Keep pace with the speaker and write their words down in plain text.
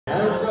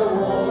As I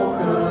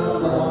walk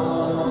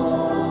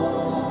along,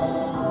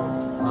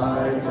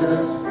 I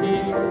just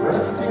keep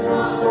trusting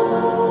my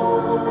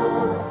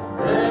Lord,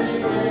 and He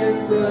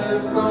gives a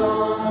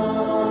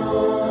song.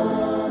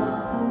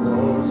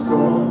 Though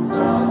storm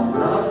clouds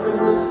darken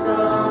the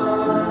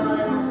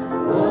sky,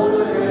 all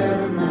the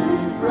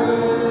heavenly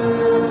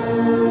prayer,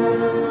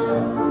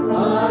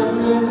 I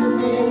just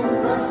keep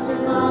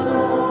trusting my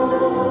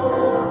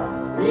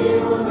Lord, He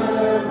will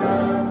never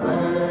fail.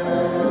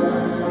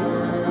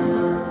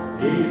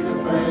 He's a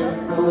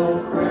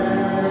faithful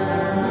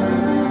friend,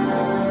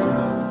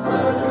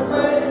 such a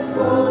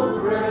faithful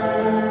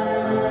friend.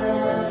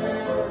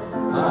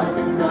 I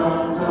can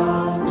count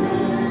on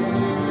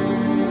Him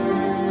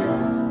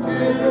to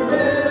the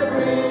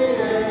very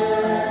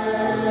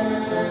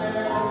end.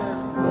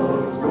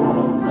 Though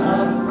storm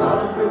clouds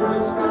darken the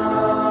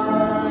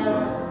sky,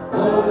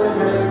 all the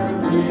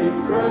heavenly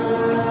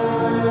prayer,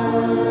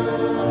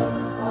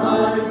 I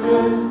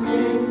just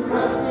keep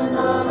trusting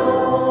my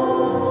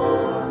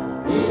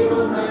Lord, He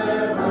will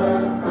never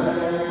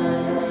fail.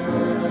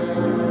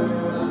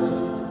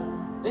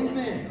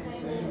 Amen.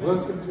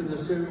 Welcome to the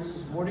service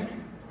this morning.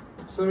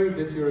 Sorry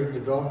that you're in the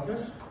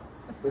darkness,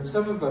 but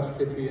some of us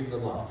can be in the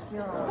light.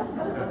 No,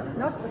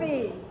 not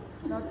fair.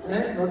 Not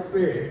Eh? Not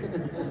fair.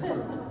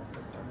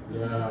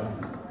 Yeah.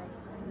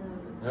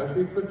 Now if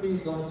we put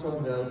these lights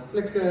on, they'll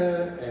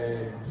flicker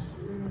and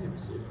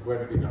it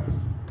won't be nice.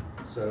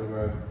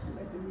 So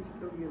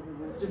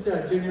just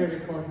our generator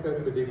can't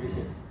cope with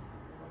everything.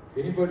 If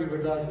anybody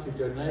would like to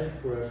donate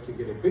for us to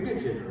get a bigger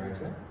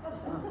generator,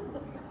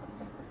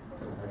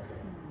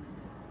 okay.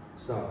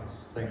 So,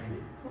 thank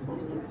you.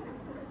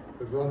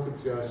 But welcome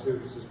to our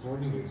service this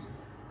morning. It's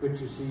good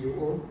to see you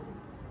all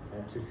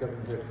and to come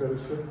and have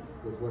fellowship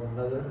with one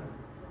another,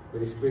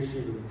 but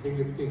especially with the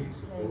King of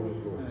Kings and Lord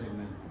of Lords.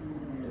 And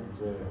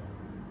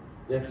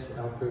that's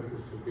our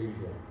purpose for being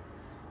here,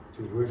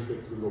 to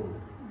worship the Lord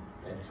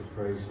and to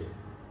praise Him.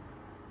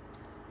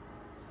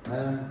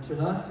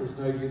 Tonight there's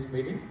no youth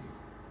meeting,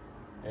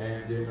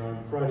 and then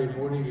on Friday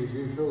morning, as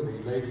usual,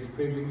 the ladies'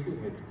 prayer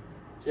meeting at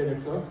 10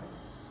 o'clock,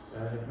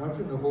 not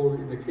in the hall,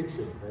 in the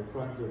kitchen. They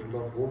find it a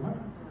lot warmer,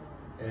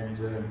 and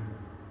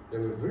they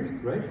were very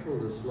grateful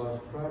this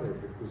last Friday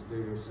because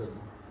there were some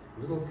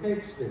little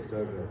cakes left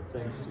over,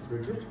 thanks to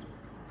Bridget,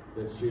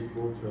 that she had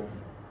bought on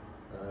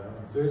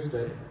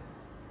Thursday,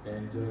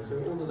 and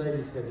so all the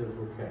ladies had a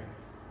little cake,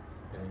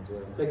 and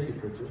thank you,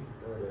 Bridget.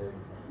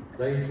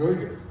 They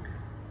enjoyed it.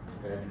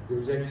 And there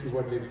was actually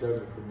one left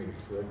over for me,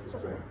 so that was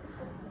great.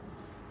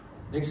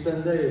 Next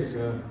Sunday is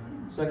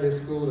Sunday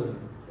school and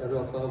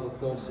adult Bible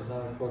class at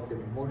 9 o'clock in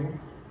the morning.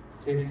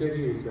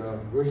 10:30 is our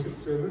worship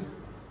service,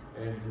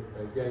 and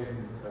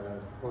again,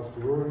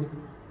 Pastor Rory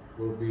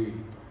will be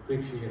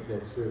preaching at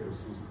that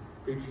service. He's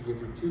preaching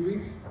every 2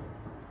 weeks.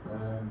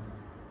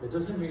 It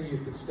doesn't mean you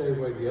can stay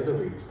away the other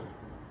weeks,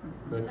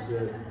 but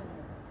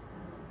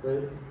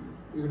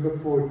we look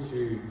forward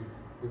to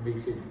the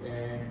meeting.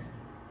 And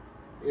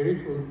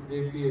Eric, will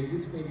there be a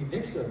youth meeting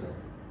next Sunday?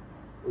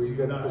 Or are you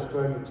going to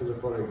postpone it to the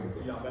following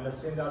weekend? Yeah, I'm going to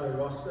send out a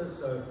roster,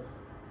 so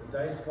the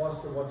days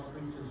Pastor Watts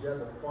preaches here,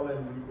 the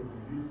following week will be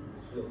youth,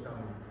 because she'll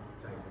come and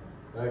take it.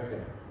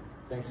 Okay,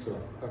 thanks a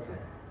lot. Okay.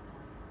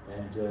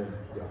 And,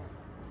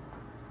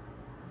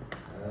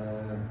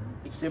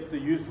 Except the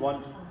youth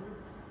want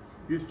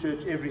youth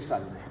church every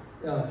Sunday.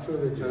 yeah, I'm sure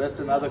they do. So that's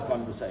another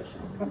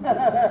conversation.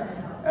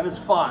 And it's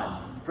fine.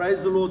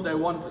 Praise the Lord, they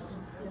want it.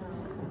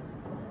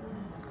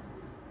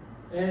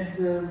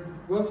 And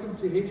welcome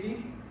to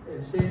Hedley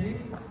and Sandy.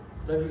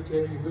 Lovely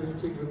to have you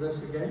visiting with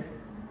us again.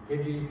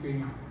 Hedley's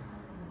been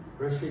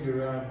rushing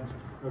around,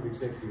 not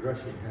exactly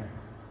rushing,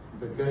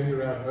 but going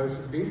around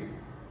Mozambique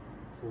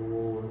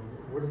for,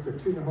 what is it,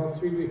 2.5,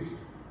 3 weeks.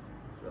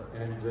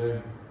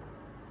 And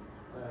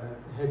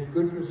had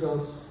good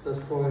results thus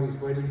far. He's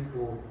waiting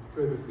for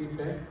further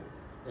feedback.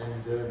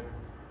 And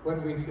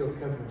 1 week he'll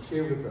come and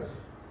share with us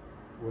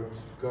what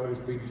God has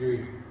been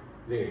doing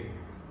there.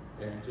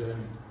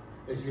 And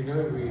as you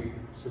know, we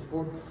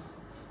support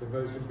the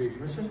Mozambique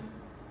mission,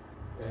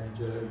 and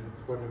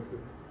it's one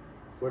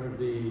of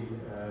the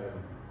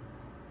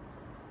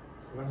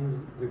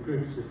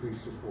groups that we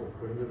support,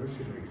 one of the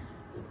missionaries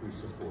that we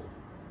support.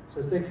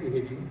 So thank you,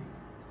 Hedley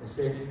and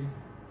Sandy.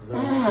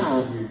 Lovely to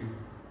have you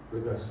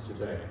with us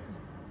today.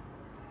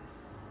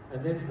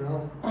 And then,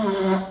 Val,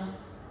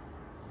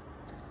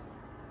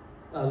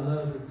 our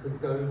love and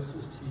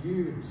condolences to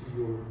you and to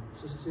your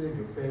sister and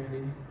your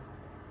family.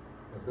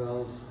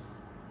 Val's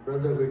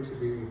brother went to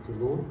be with the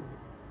Lord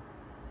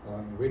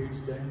on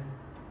Wednesday,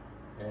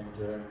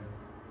 and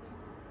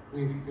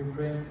we've been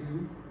praying for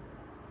you,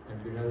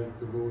 and we know that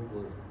the Lord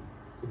will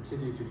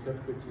continue to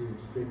comfort you and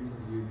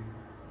strengthen you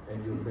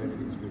and your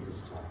family through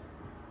this time.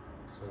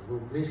 So we'll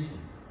bless you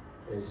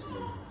as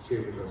you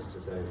share with us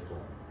today as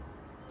well.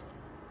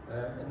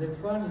 And then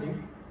finally,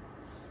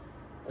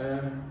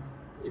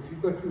 if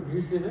you've got your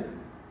newsletter,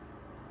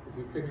 if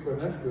you picked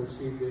one up, you'll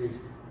see there's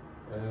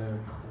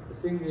a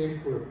thing there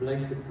for a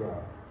blanket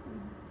drive.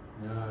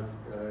 Now,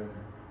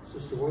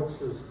 Sister Watts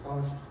has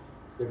asked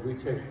that we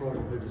take part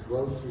in it as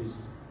well. She's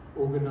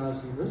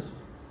organising this.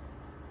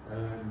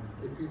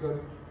 If you've got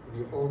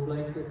any old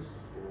blankets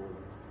or,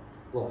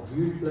 well,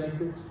 used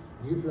blankets,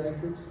 new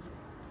blankets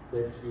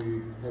that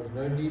you have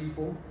no need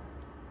for,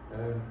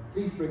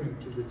 please bring them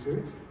to the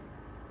church.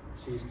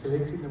 She's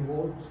collecting them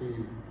all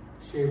to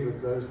share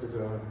with those that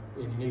are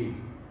in need,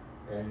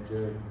 and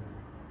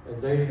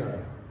they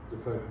know the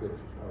folk that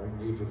are in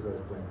need of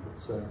those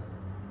blankets. So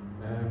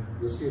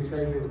you'll see a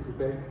table at the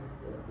back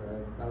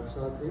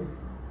outside there.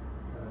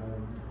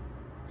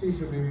 Please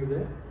remember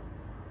that,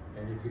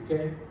 and if you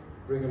can,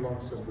 bring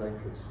along some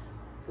blankets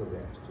for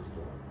that as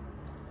well.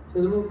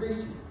 So the Lord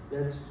bless you.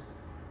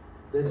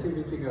 That's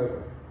everything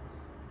over.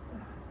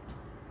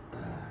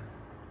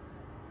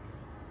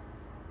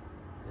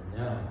 And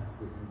now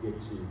we can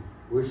get to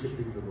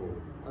worshiping the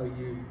Lord. Are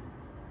you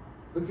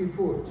looking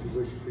forward to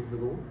worshiping the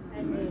Lord?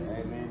 Amen.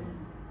 Amen.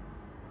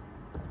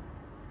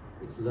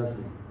 It's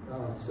lovely.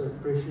 Oh, it's so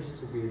precious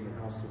to be in the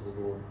house of the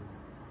Lord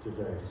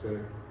today. So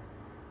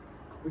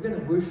we're going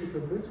to worship a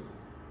bit.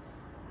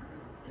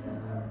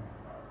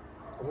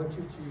 I want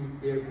you to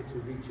be able to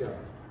reach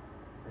out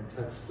and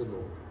touch the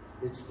Lord.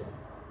 Let's stand.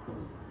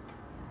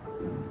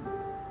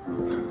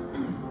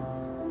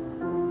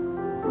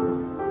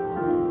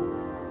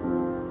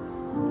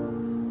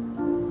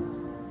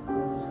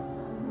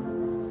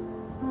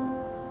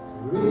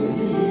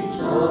 Reach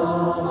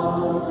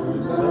out to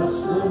touch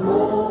the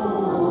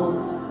Lord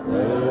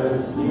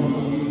as He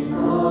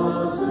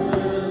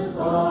passes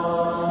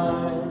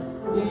by.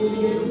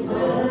 He's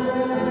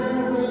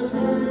never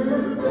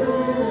too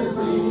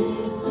busy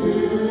to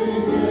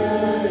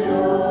hear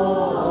your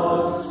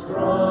heart's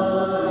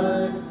cry.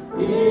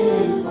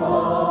 He's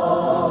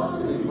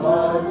passing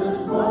by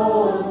this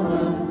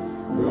moment,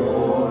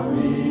 your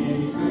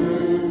need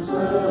to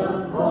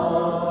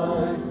supply.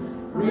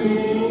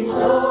 Reach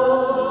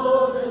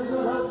out and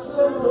touch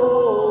the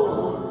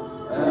Lord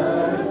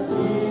as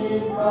He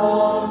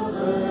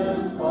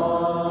passes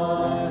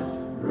by.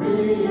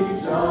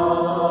 Reach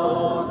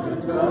out and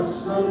touch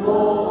the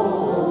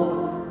Lord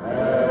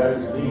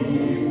as He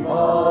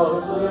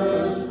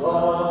passes by.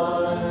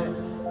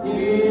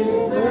 He's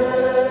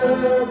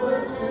never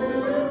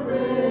too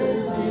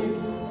busy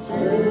to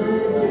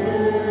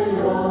hear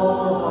your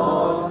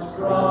heart's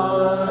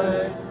cry.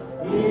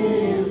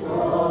 He's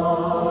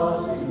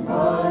passing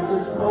by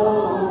this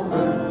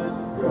moment,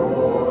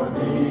 your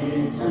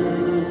need to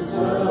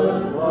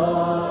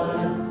supply.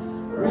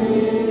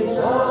 Reach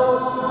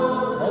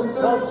out and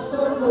touch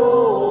the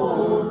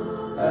Lord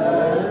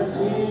as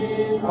He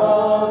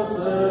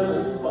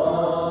passes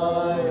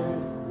by.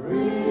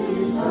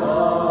 Reach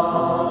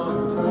out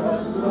and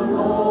touch the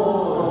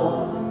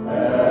Lord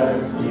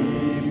as He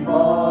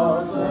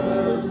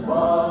passes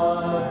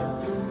by.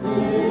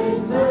 He's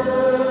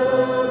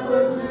never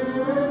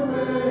too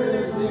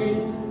busy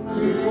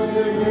to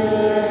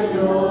hear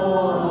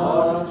your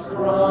heart's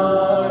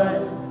cry.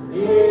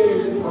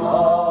 He's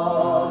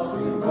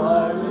passing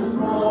by this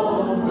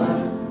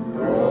moment,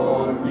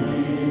 your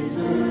need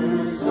to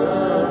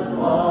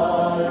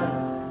supply.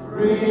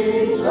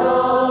 Reach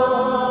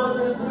out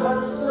and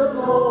touch the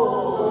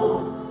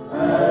Lord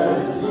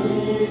as He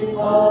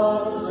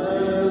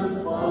passes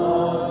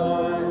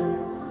by.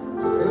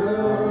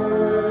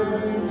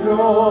 Turn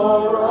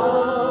your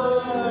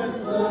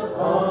eyes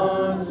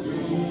upon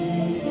Jesus.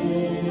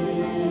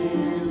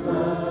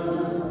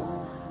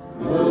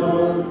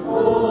 Look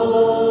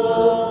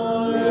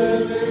full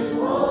in His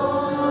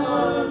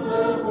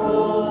wonderful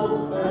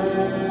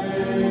face,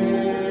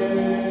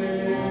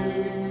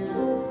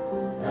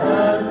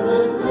 and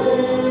the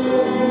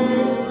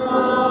things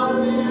of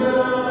the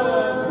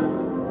earth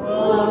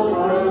will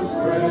grow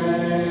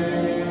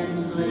strangely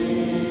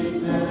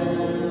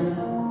dim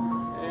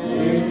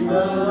in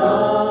the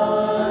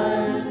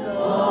light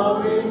of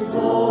His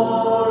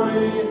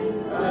glory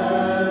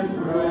and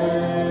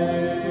grace.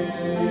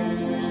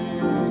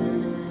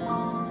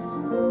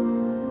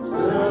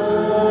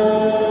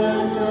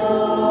 Turn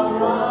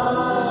your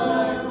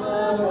eyes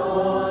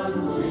upon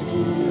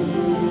Jesus.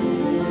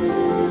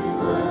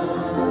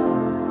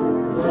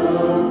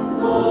 Look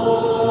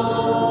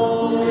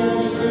full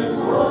in His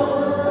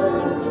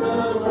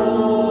wonderful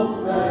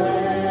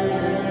face,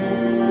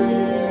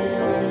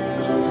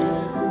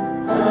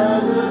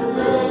 and the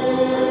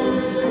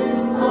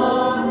things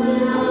of the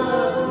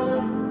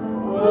earth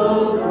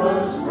will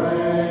grow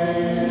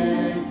strangely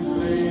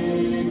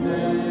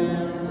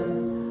dim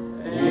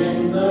in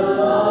the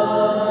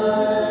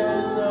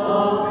light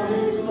of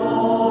His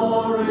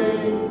glory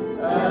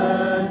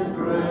and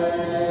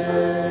grace.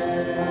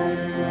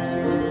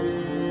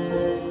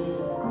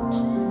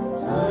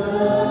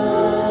 Turn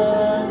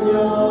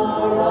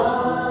your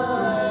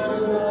eyes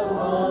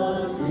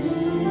upon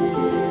Jesus.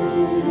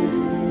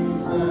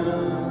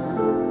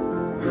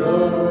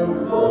 Look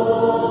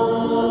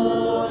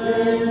full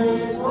in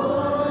His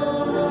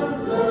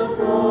wonderful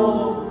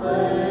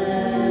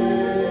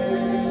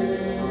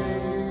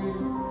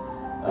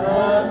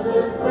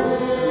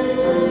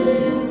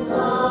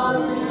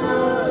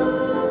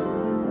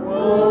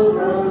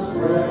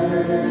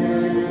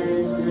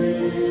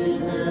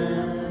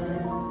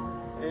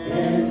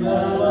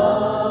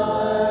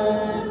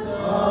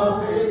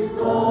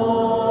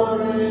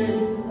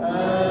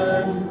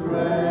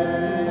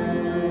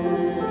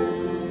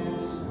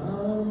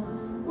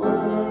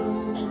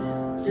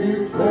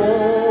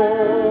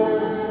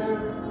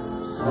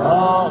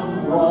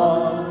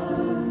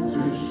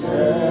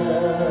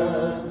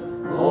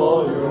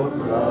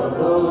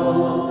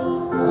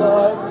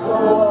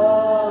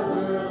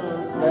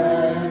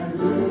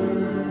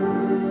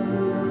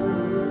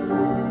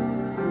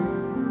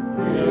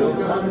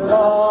come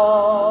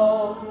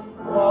down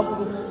from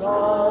the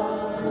sky,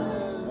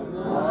 and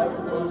like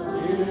those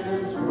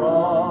tears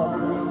from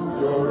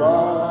your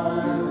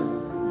eyes,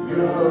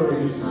 you're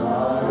his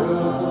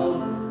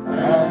child,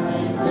 and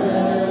he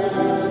cares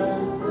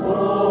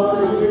for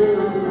you.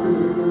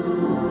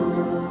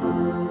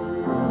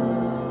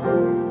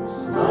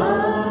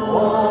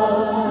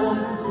 Someone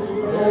to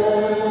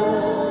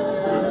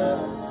care,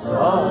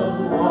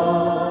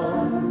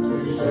 someone to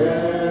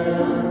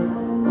share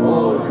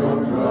all your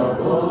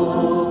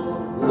troubles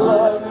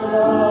like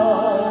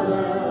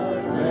another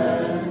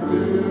can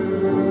do.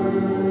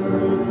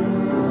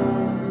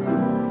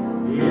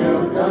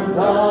 He'll come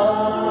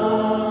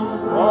down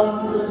from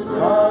the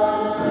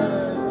sky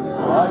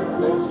like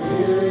the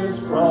tears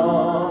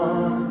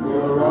from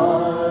your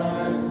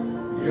eyes.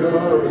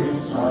 You're his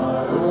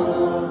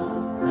child,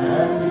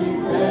 and he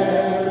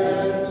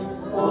cares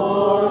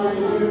for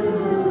you.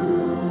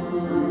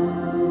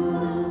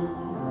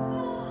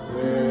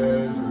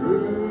 There's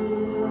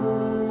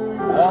room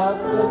at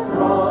the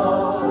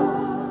cross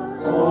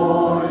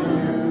for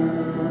you.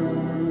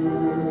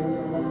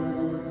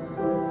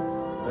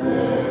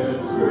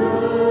 There's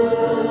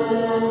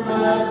room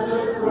at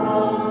the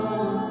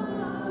cross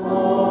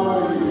for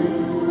you.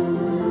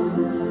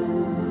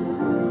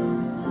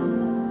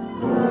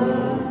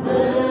 Though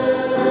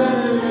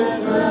many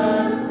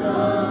have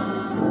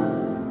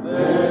come,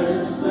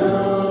 there's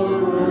still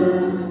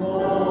room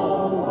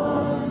for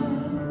one.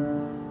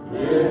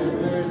 Yes,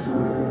 there's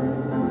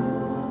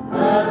room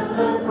at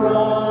the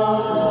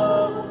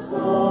cross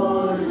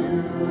for you.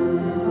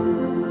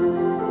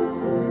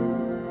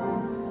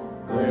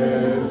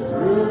 There's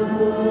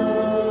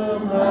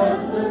room at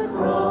the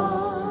cross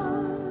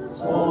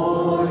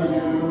for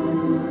you.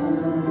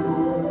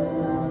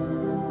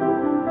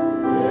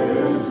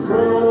 There's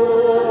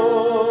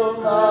room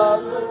at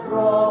the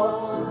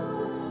cross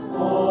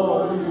for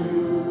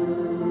you.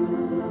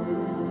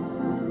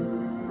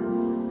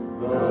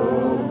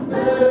 Though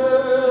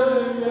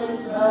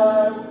millions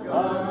have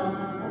come,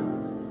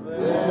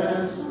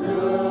 there's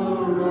still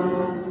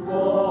room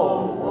for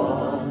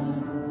one.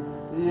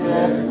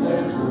 Yes,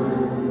 there's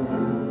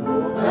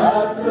room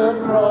at the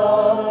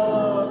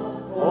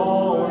cross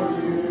for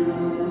you.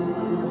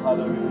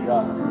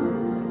 Hallelujah.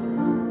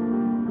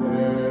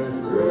 There's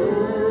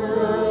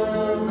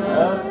room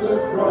at the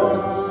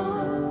cross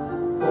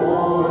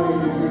for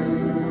you.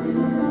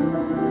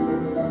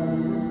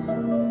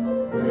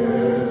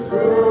 There's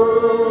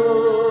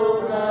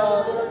room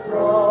at the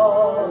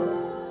cross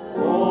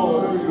for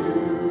you.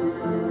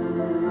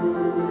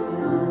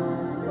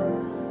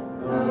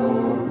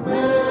 Though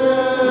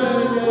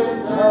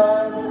millions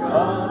have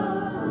come,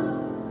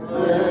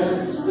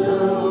 there's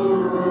still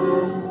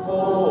room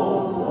for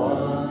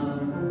one.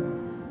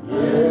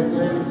 Yes,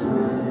 there's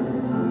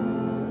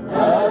room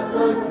at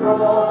the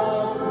cross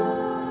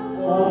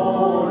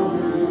for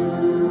you.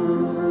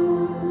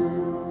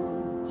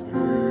 To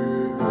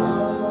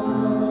God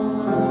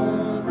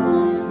be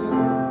the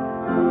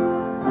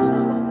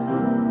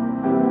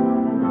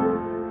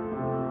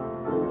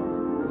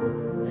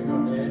Hang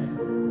on, Ann.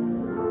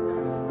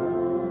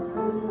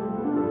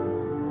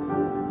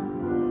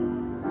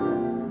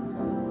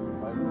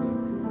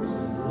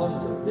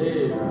 Lost it. There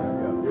you go.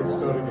 Let's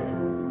start again.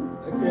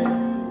 Okay.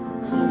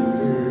 To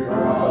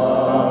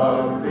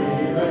God be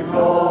the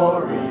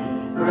glory,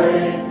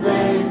 great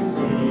things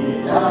he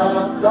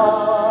hath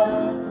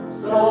done.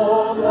 So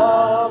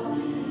loved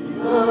he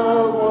the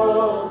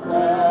world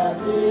that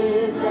he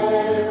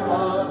gave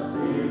us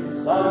his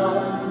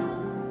Son,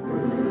 who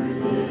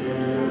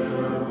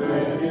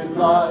yielded his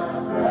life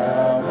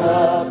and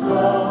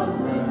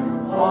atonement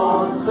for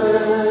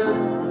sin,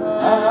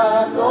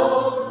 and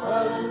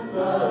opened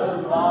the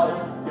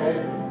life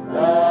gates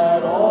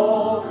that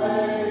all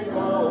may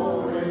go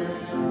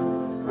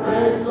in.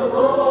 Praise the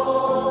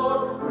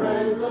Lord,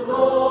 praise the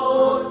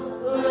Lord,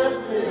 let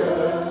the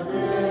earth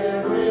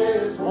hear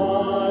his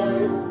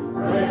voice.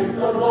 Praise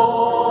the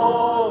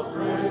Lord,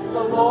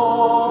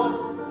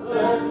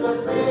 let the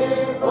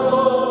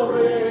people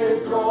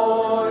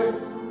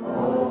rejoice.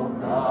 Oh,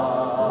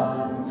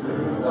 come to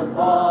the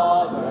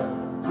Father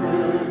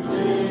through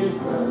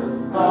Jesus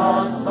the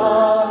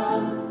Son.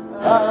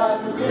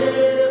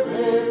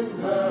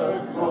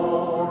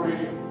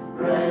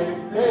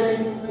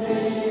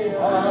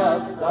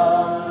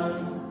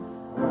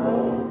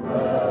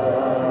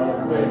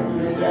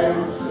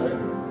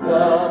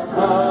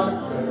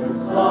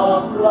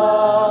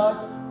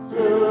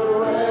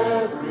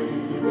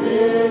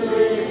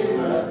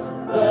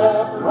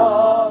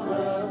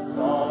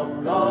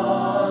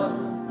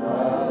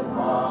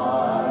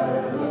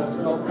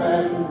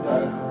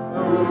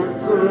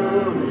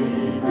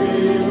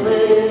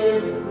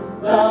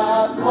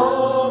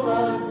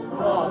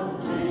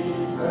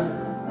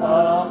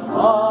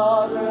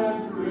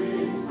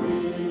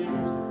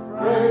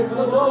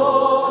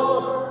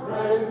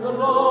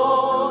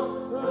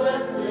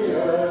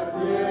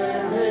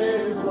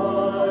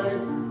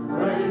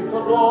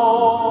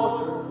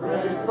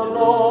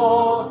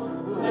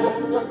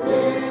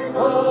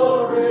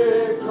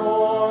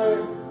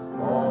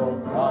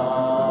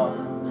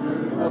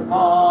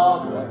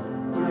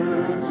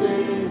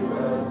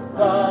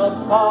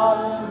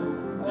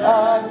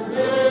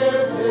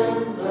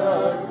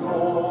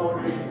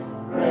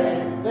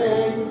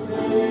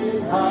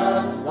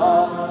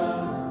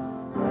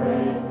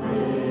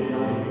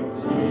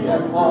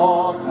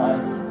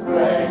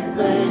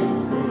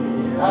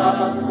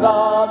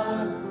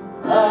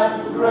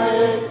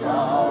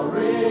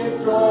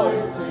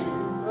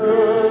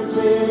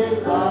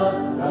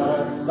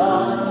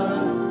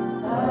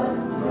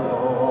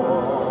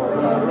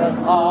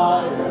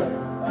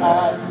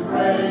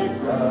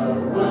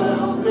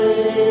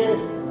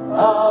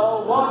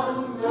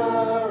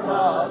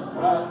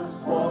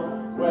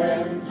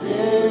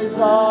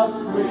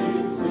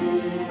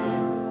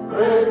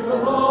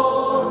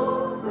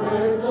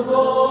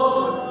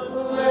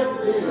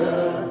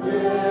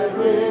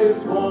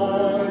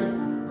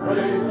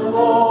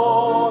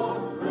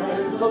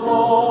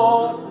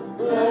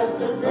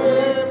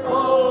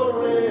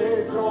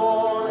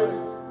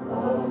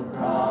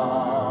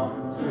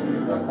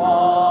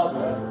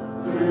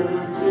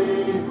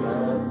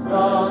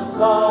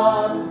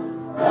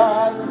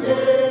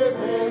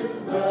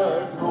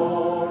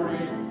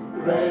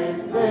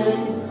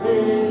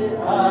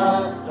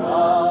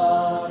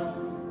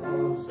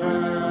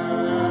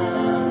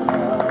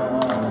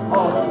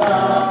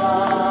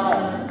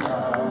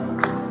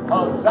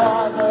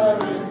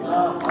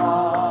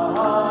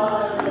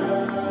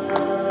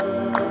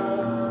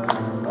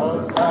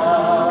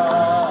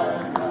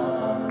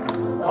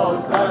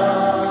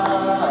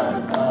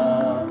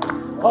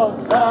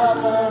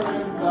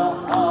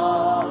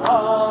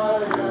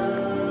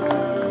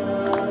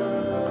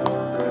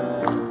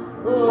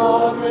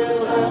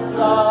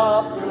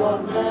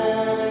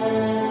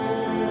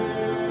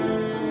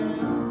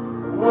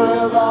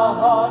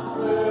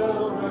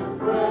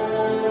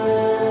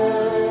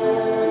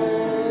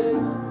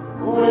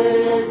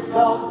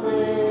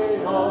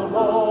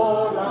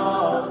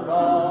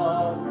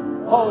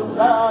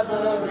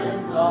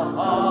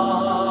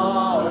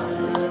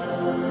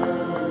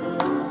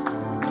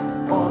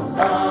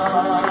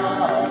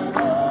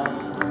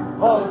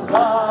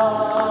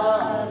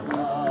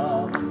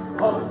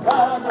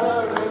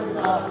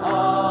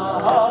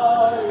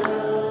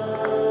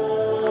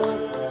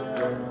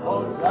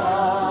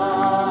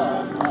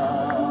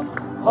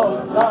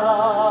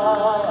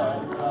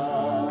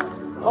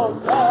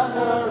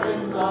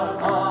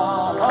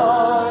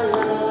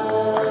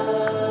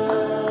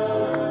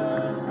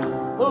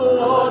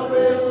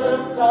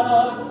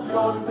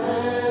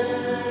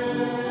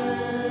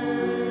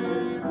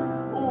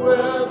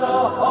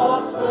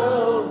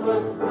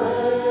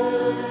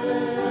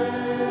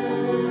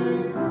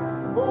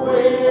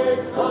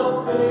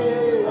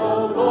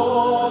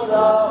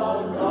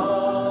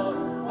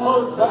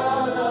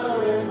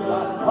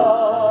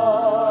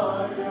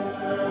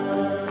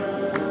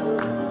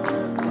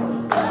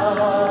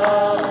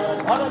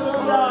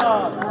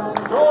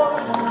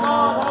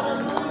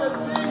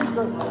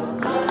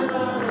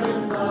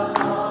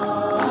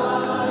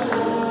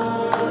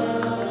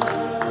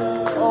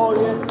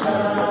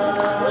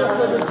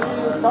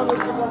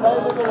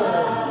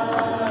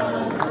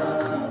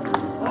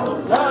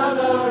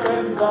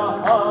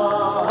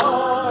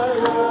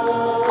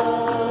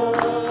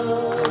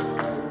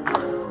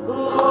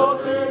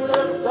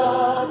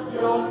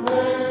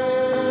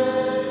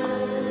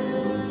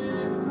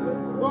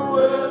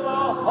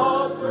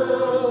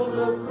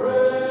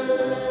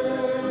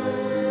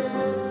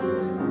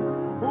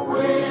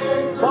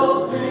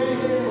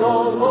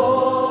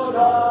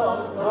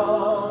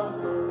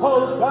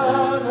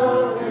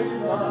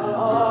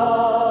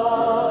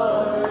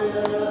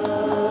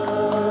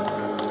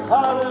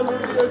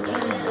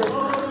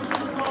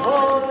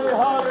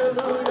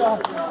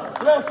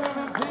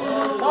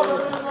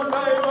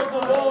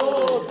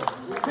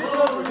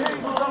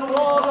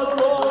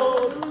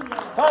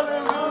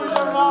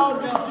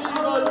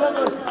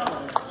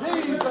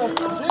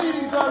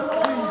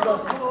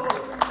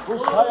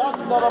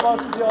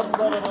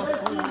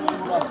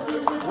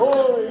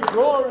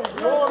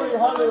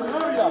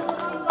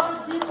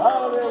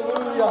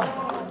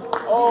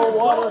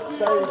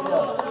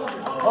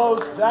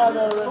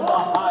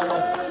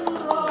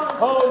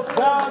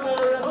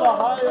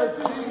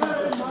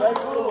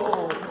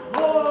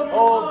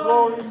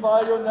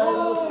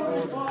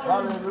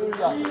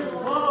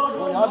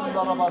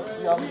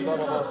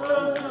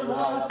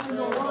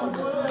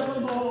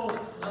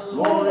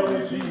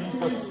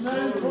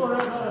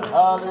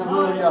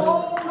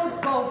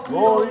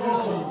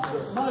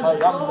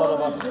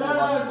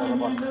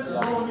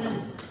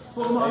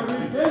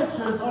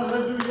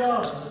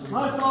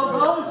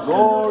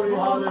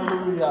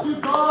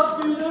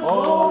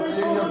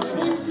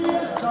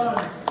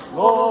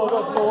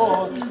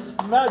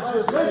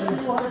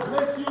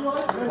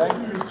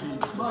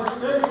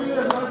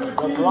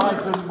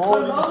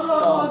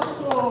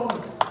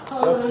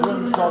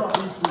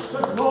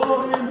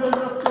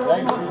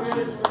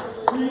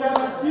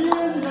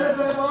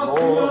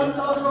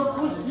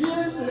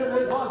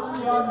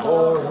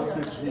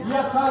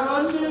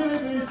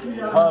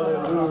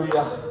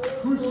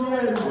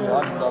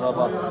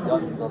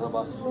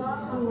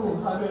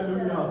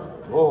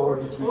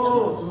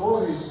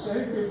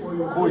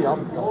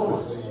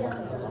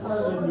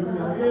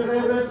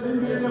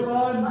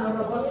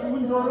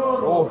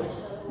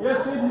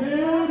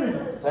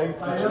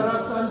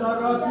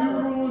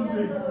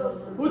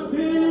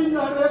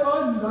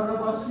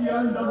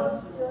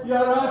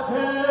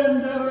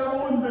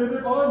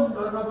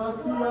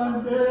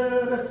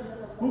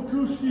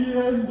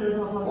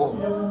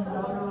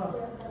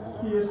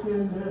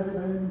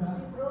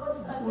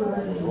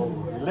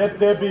 Let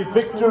there be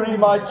victory,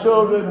 my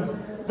children.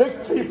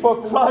 Victory for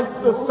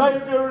Christ, the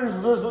Savior is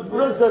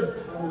risen.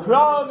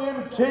 Crown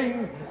him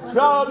King.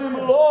 Crown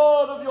him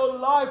Lord of your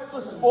life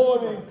this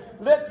morning.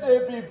 Let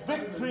there be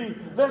victory.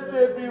 Let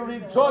there be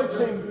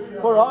rejoicing.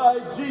 For I,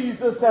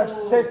 Jesus, have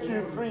set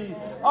you free.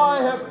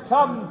 I have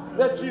come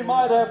that you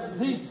might have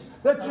peace.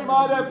 That you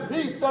might have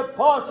peace that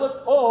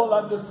passeth all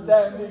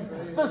understanding.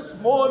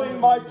 This morning,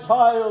 my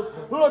child,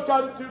 look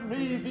unto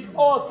me, the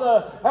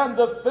author and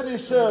the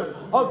finisher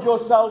of your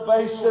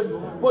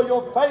salvation. For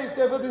your faith,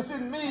 if it is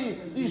in me,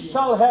 ye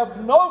shall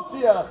have no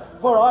fear,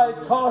 for I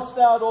cast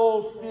out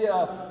all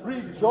fear.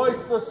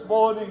 Rejoice this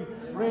morning.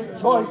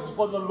 Rejoice,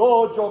 for the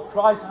Lord your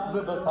Christ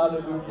liveth.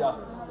 Hallelujah.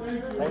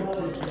 Thank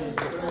you,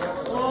 Jesus.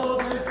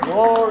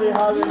 Glory,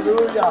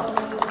 hallelujah.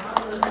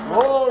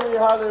 Glory,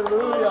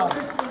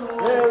 hallelujah.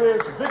 There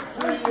is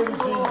victory in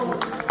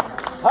Jesus.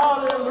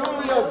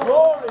 Hallelujah.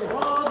 Glory.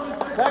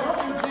 Thank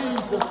you,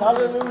 Jesus.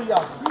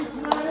 Hallelujah.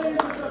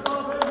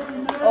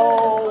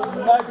 Oh,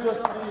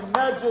 majesty,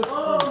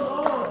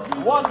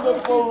 majesty.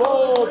 Wonderful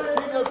Lord,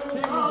 King of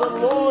kings and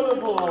Lord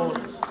of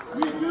lords.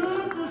 We do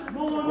this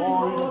morning,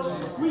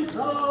 we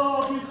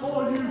bow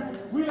before you.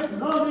 We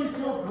acknowledge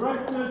your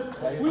greatness.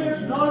 We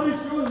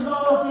acknowledge your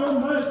love, your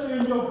mercy,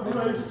 and your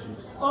grace.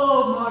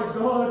 Oh my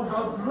God,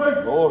 how great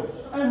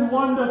and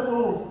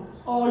wonderful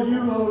are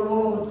you, O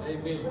Lord.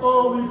 Amen.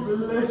 Oh, we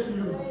bless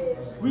you.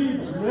 We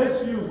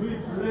bless you. We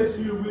bless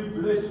you. We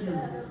bless you.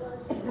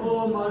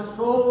 Oh, my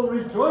soul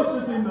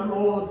rejoices in the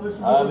Lord this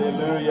morning.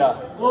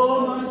 Hallelujah.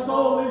 Oh, my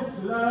soul is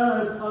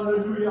glad.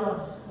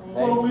 Hallelujah.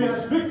 For we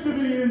have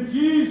victory in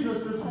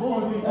Jesus this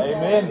morning.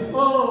 Amen.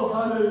 Oh,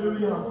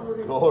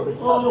 hallelujah. Glory.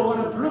 Oh, what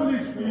a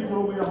privileged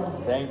people we are.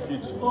 Thank you,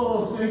 Jesus.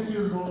 Oh, thank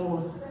you,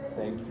 Lord.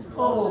 Thank you.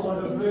 Oh, what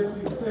a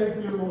blessing.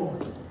 Thank you,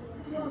 Lord.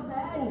 Your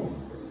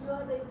Majesty, you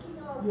are the King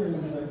of Yes,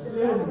 Kings. yes,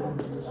 yes.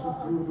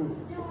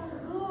 You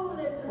rule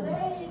and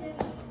reign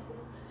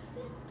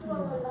into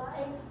our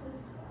lives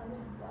this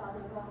morning,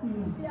 Father God.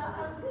 We are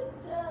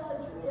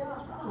undeterred, we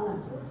are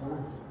hearts.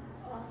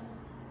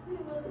 We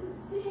will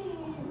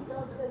receive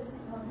your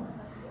blessing upon us.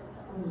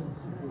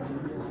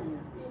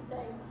 We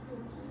thank you,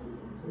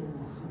 Jesus.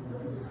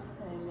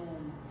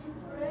 Amen. We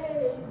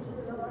praise you,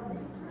 Lord. We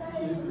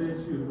praise We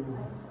bless you,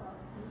 Lord.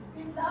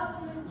 We love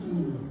you,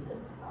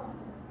 Jesus.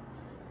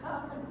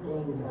 Come and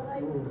take the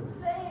right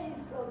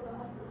place, oh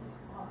God.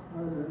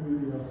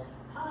 Hallelujah.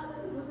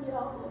 Hallelujah.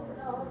 Open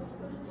our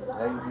spiritual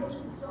eyes,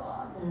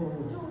 Lord,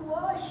 to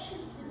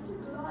worship you, to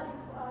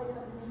glorify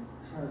your name,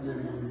 to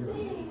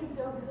receive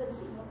your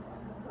blessing upon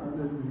us.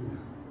 Hallelujah.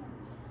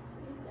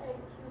 We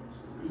thank you,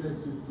 Jesus. Bless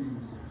you,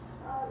 Jesus.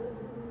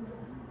 Hallelujah.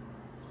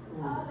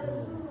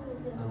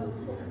 Hallelujah.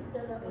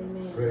 Hallelujah.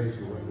 Amen. Praise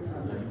you,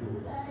 wonderful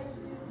name. Thank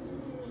you,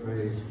 Jesus.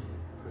 Praise you.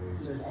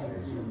 Praise you. Thank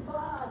Praise you, you.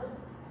 Father.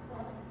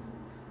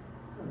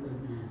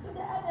 Hallelujah. With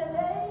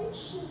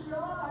adoration,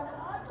 Lord,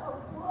 heart of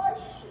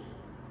worship.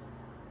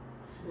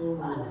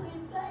 Father, we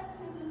thank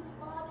you this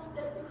morning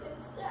that we can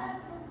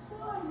stand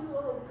before you, O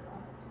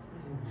God.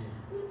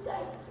 We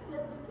thank you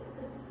that we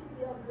can receive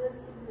your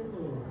blessing this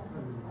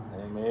morning.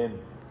 Amen.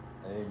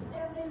 Amen.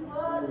 Every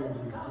word that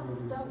comes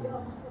from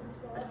your mouth,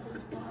 Lord,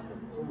 this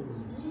morning, will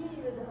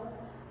heal our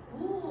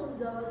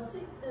wounds, our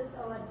sickness,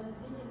 our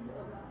disease,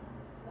 O God.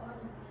 Lord,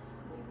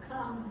 we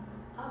come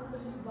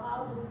humbly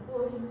bow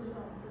before you,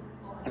 Lord, this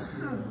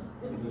morning.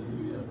 We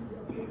receive your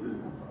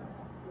blessing upon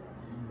us, Lord.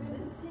 We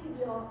receive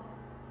your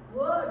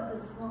word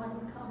this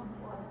morning, come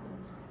forth in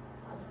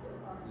us, O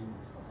God.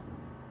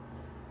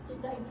 We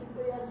thank you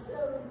for your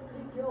servant,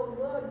 bring your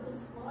word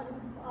this morning,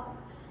 Father.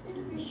 It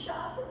will be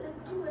sharper than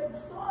two-edged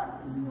sword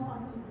this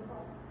morning,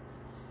 Lord,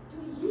 to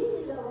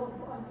heal our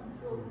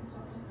bodies, O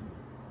God.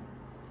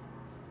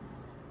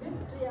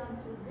 Victory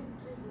unto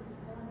victory this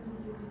morning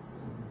we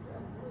receive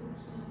from you,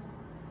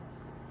 Jesus.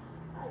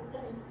 I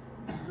thank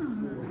you.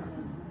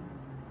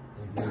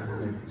 Amen.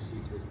 You may be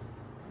seated.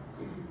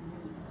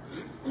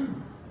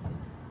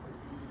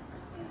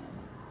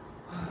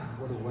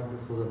 What a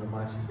wonderful and a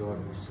mighty God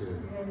we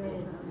serve.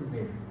 Amen.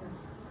 Amen.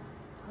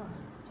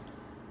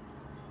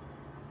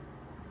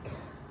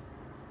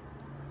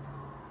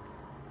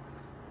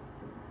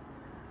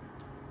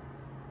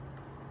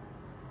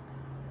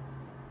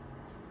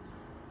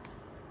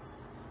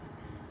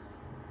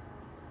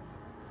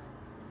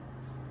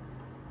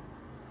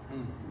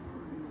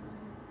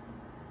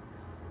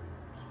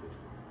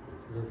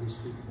 Lovely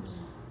sweetness.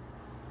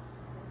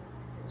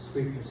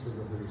 Sweetness of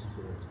the Holy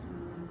Spirit.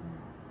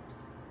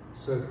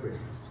 So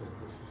precious, so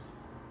precious.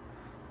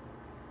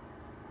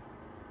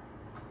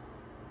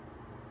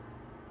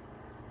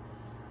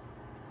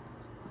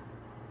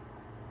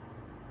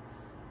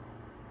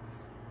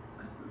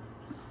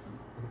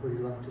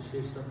 Anybody like to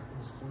share something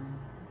this morning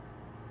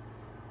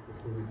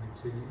before we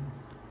continue?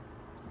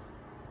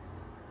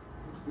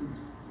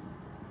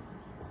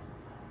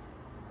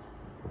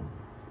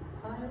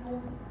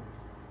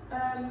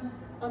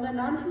 On the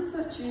 19th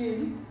of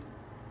June,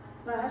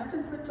 my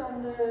husband put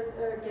on the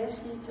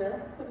gas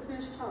heater for the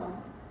first time,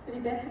 but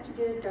he battled to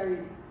get it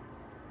going.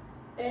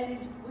 And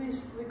we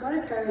got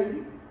it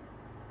going.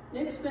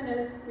 Next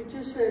minute, we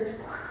just heard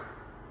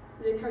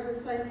There comes a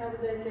flame out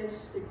of that gas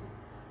stick.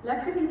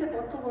 Luckily, the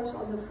bottle was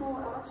on the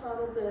floor outside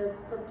of the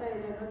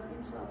container, not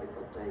inside the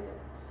container.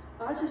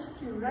 I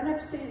just run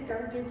upstairs, go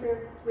and get a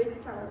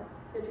wet towel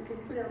that you can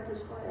put out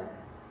this fire.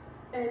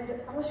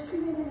 And I was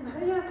screaming at him,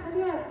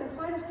 hurry up, the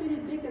fire's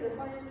getting bigger, the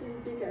fire's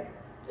getting bigger.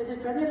 It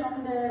had run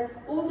along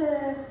all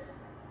the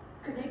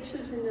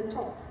connections in the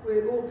top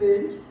were all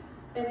burned,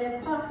 and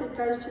that pipe that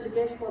goes to the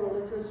gas bottle,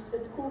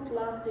 it caught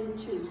light there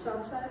too. So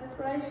I'm saying,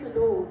 praise the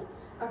Lord.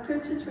 Our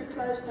curtains were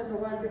closed, number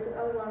one, because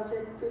otherwise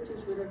that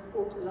curtains would have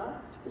caught the light.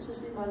 This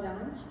is in my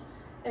lounge.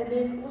 And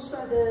then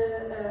also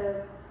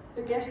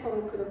the gas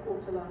bottle could have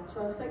caught the light.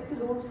 So I thank the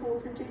Lord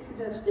for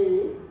protecting us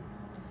there.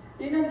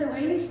 Then on the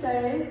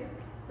Wednesday,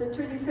 the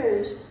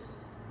 21st,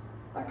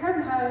 I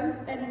come home,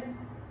 and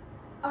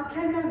I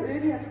came home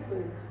earlier from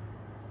work.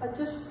 I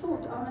just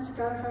thought I must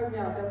go home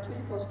now, about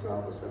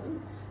 12:20 or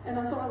something. And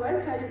I thought I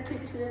won't go to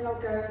church, and then I'll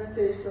go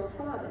Thursday or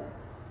Friday.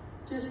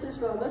 Just as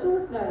well, the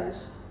Lord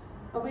knows.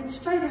 I went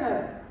straight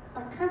home.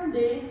 I come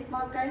there,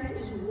 my gate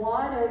is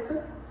wide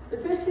open. The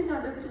first thing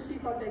I looked to see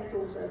if my back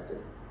door's open.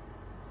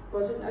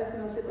 Wasn't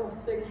open, I said, oh,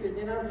 thank you. And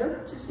then I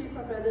looked to see if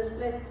my brother's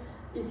flat,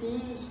 if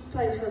his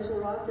place was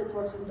all right, it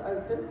wasn't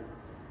open.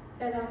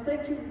 And I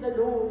thank the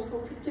Lord for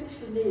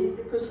protection there,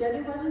 because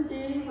Yanni wasn't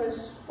there,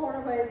 was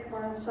far away at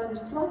my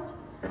son's plot,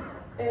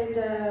 and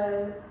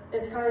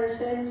at Kaya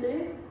Sands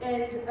there,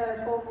 and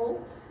Farm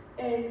Hall.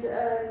 And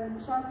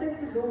so I thank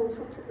the Lord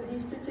for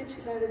his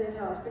protection over that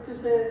house,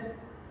 because the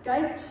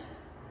gate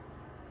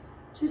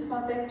to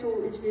my back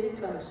door is very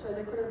close, so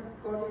they could have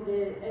gone in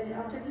there, and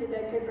I'll tell you,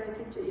 they can break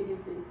into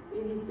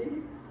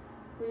anything.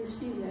 We've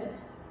seen that.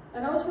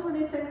 And I also want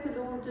to thank the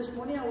Lord. This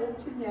morning I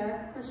walked in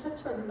here with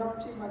such a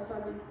knot in my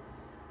tummy.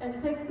 And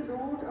thank the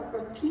Lord, I've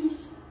got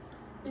peace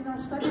in my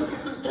stomach,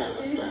 because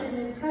Eric and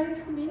then prayed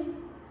for me.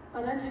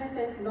 I don't have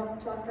that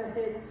knot like I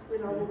had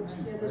when I walked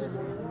in here this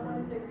morning. I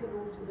want to thank the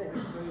Lord for that.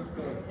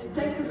 And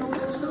thank the Lord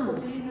also for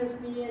being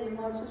with me and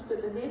my sister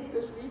Lynette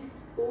this week.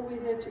 All we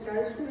had to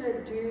go through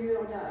and do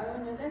on our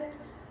own and that.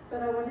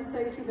 But I want to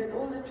thank him, and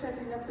all the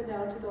travelling up and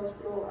down to the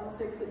hospital. I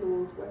thank the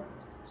Lord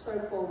so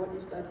far what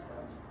he's done for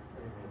us.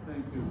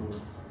 Thank you,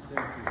 Lord.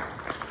 Thank you.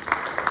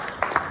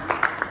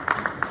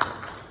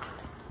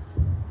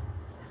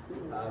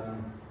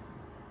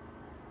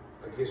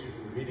 I guess we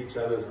can read each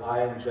other's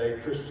I&J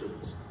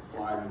Christians,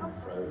 fine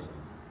and frozen.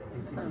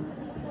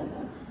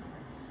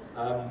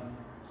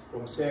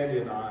 From Sandy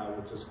and I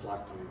would just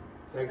like to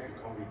thank the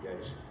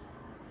congregation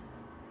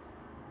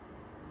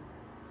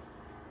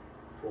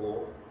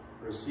for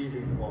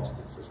receiving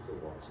Pastor and Sister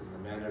Watts in the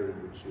manner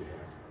in which you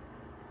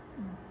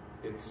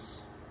have.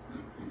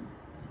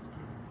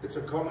 It's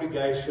a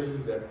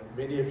congregation that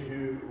many of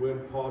you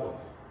weren't part of,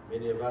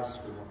 many of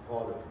us were not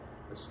part of.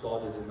 It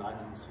started in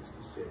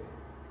 1967.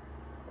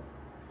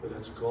 But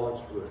it's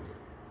God's work.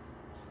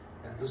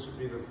 And this will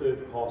be the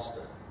third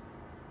pastor.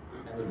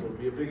 And it will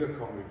be a bigger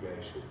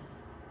congregation.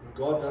 And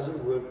God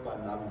doesn't work by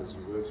numbers,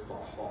 he works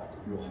by heart.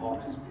 And your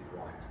heart has been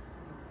right.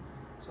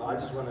 So I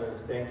just want to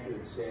thank you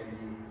and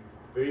Sandy.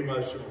 Very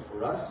emotional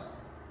for us.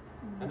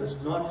 And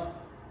it's not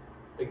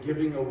a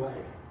giving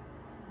away.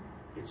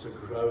 It's a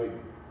growing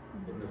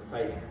in the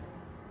faith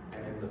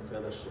and in the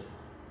fellowship.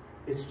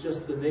 It's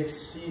just the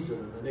next season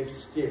and the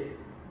next step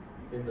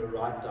in the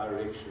right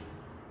direction.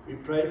 We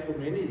prayed for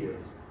many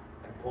years,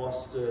 and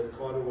Pastor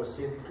Carter was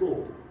sent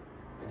Claude,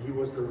 and he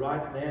was the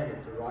right man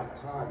at the right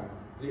time. And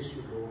bless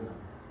you, Lorna,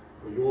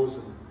 for yours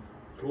and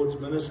Claude's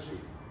ministry.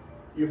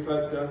 You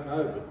folk don't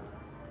know,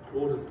 but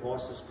Claude and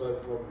Pastor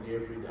spoke probably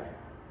every day.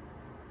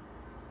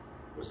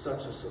 It was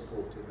such a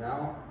support, and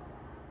now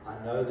I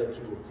know that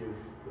you will give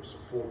your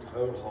support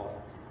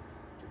wholeheartedly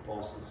to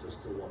Pastor and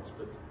Sister Watts,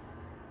 but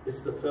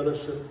it's the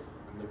fellowship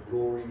and the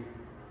glory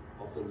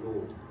of the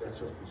Lord.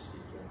 That's what we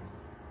seek. And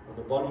from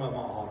the bottom of my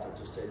heart, I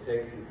just say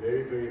thank you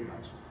very, very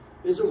much.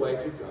 There's a way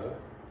to go,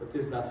 but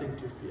there's nothing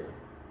to fear.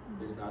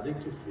 There's nothing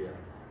to fear.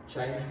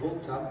 Change will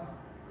come,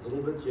 a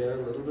little bit here, a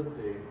little bit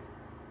there.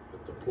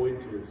 But the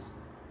point is,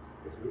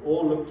 if we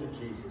all look to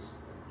Jesus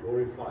and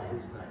glorify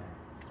his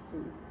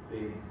name,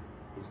 then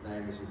his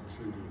name is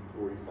truly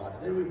glorified.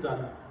 And then we've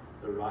done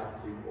the right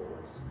thing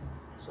always.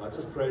 So I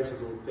just praise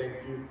the Lord. Thank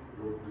you.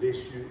 Lord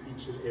bless you,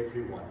 each and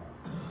every one.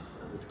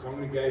 The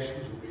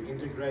congregations will be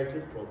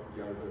integrated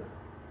probably over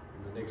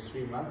in the next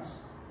 3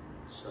 months.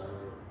 So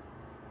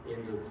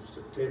end of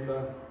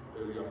September,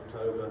 early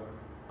October,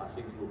 I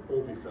think we'll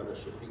all be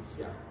fellowshipping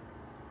here.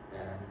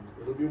 And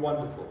it'll be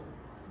wonderful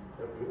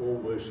that we all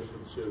worship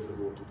and serve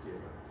the Lord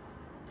together.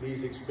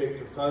 Please expect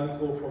a phone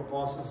call from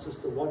Pastor and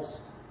Sister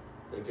Watts.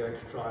 They're going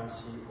to try and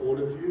see all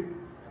of you,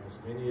 and as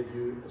many of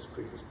you as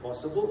quick as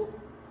possible.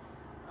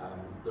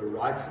 The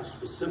rights are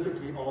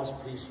specifically asked,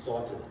 please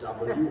start at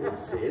W or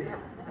Z.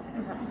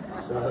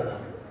 So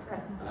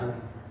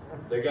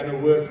they're going to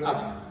work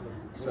up.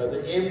 So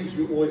the M's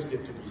you always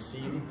get to be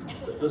seen,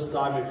 but this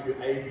time if you're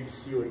A, B,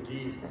 C or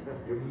D,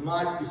 you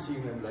might be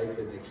seeing them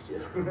later next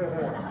year.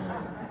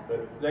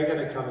 But they're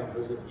going to come and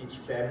visit each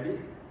family,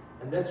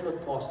 and that's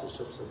what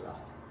pastorship's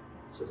about.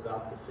 It's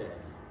about the family,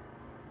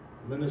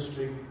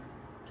 ministering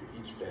to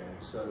each family.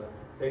 So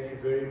thank you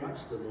very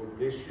much. The Lord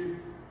bless you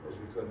as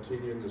we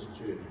continue in this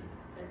journey.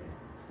 Amen.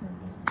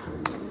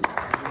 Thank you.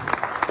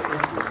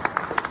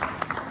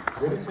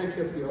 We're going to take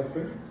up the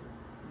offering.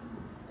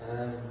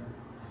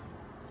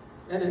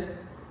 Anna,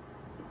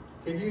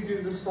 can you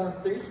do this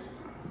side, please?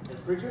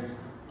 And Bridget,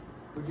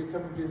 would you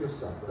come and do this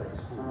side? Thanks.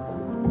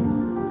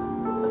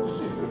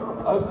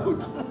 Oh, good.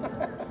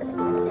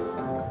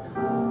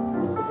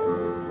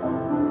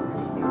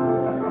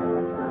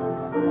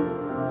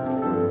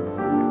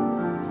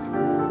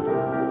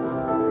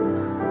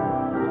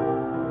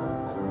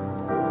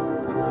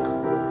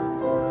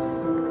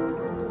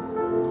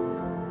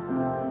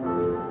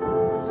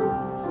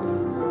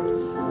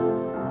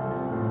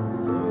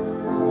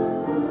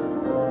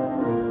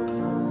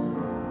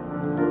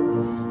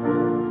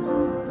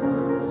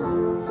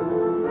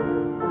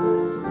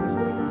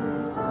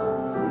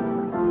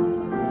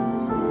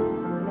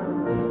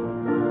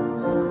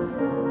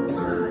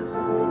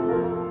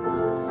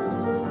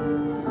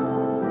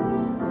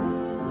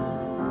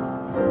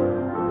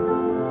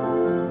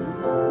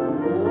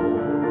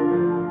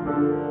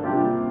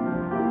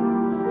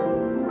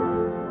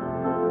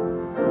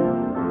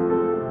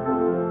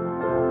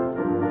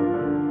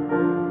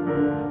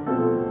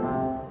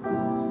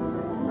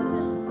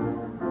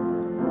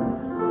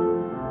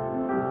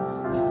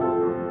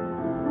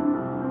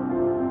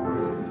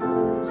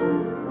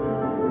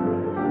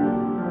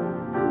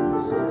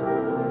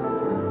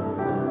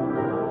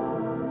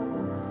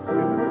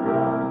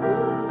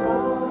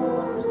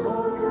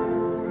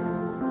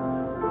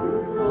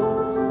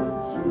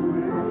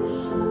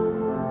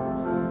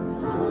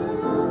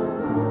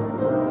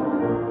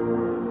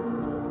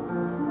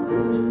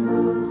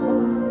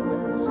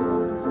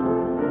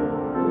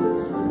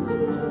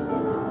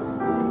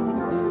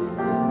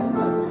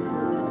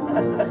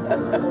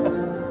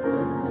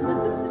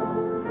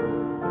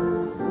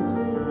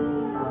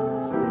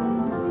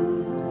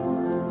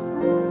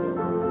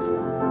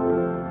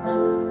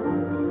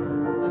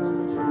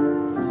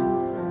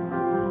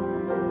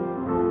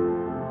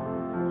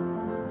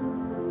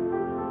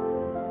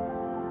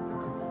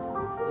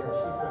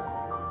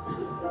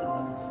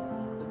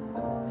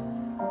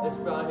 Let's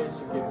bow our heads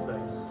to give thanks.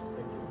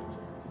 Thank you.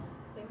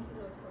 Thank you,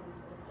 Lord, for this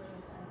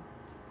offering and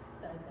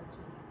that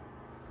you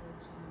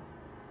brought to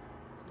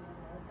our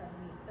house. And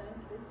we thank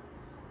you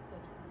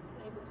that we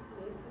were able to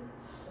bless it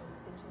for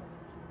extension of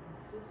the kingdom.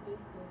 Please be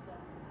with those that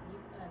will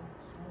give and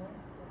more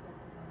those that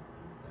will not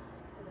give,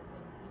 so that they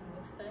will give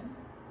next time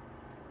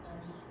and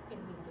can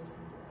be a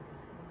blessing to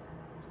others. In the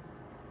name of Jesus.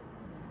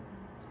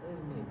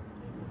 Amen.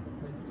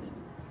 Thank you.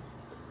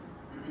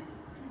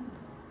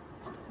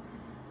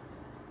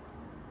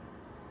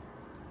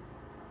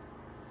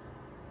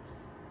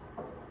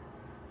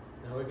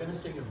 Now we're going to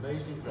sing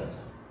Amazing Grace,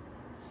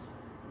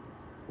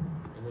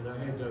 and then I'll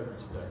hand over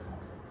to Dave.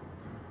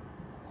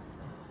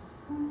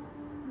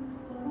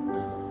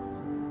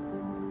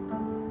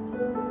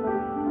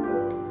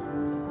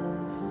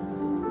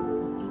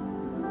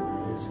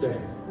 Let's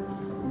stand.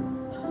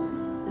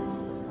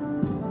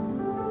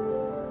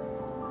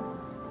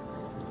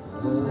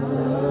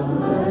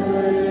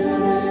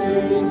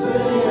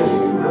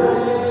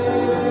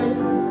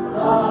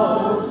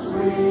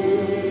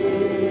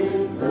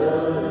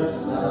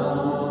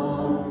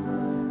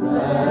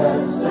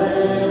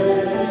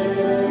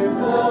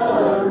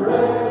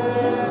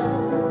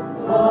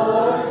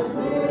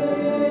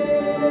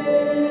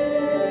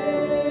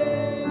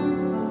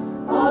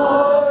 I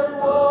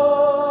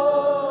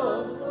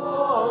once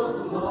was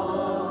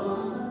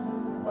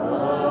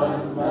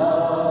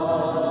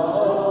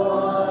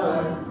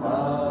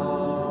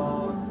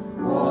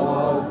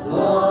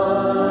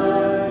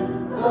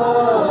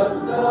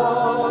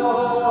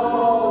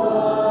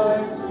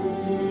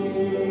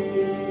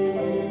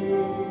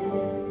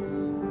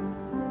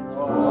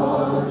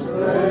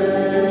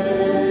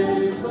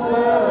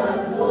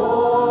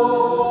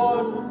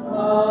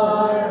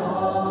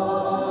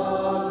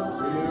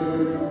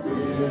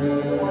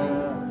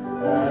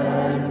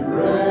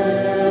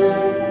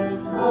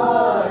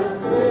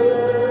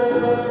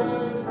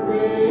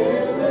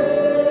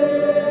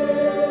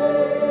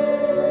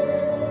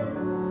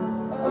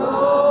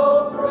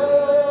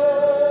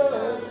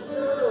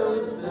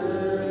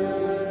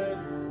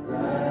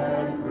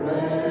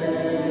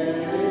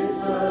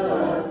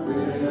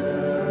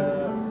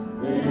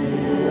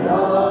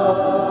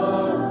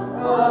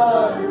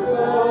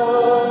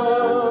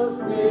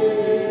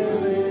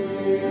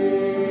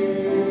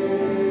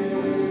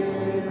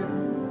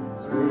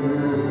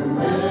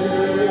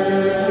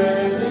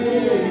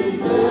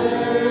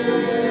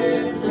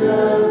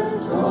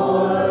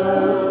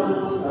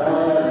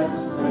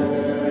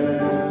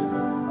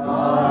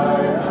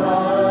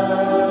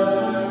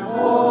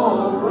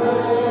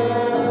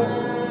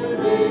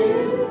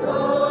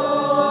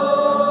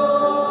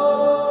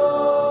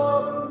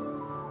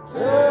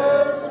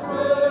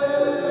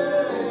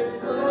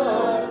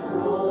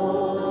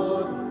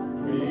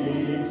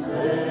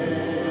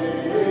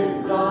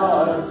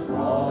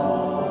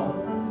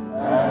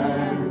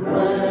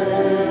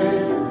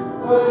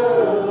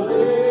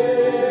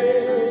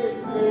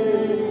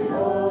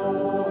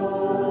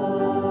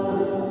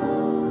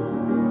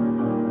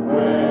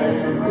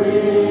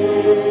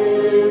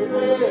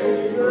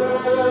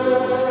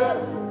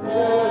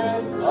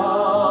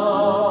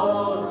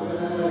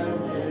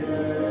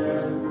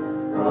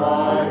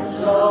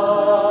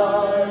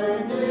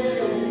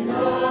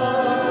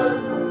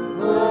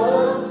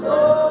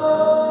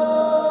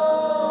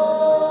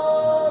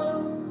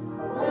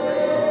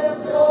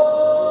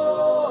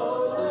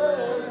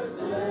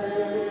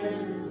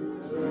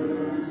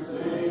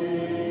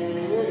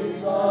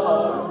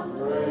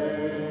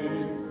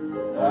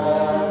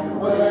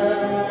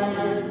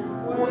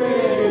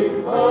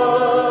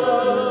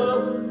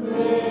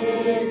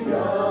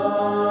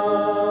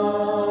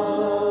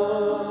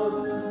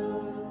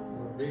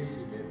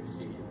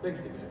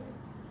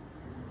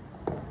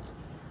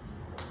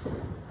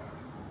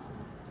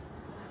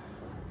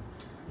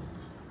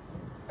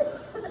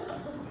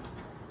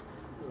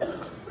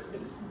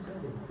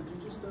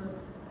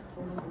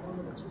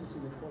It's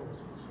in the chorus.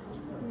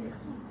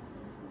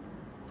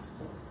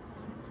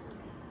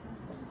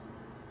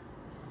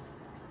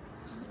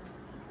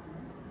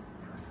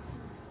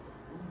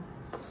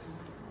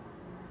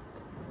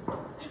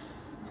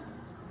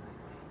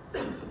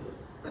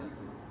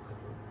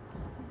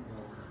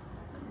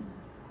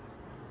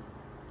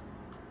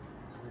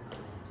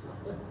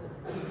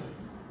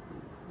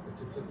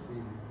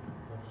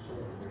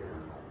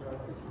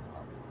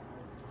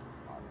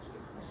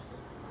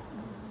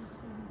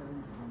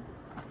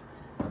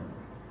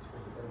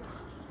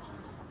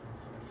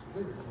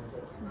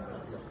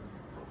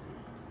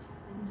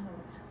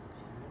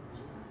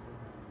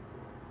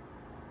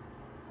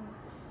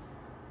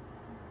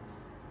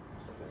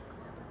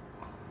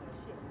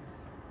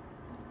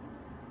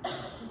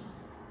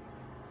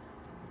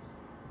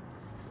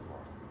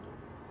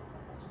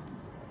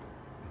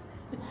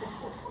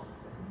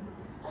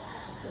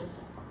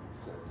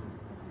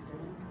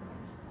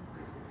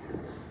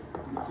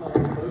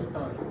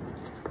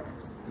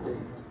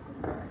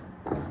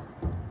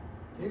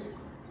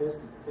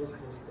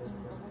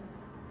 Test.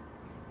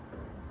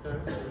 Turn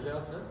to the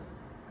left, no?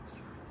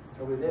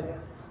 Are we there?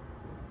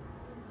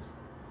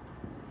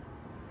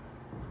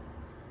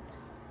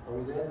 Are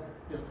we there?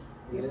 Yeah.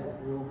 We there?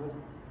 We all good?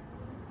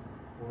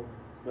 Well,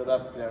 But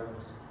that's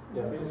Clarence.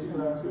 yeah, please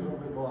Clarence is a little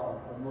bit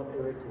more. I'm not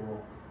Eric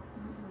or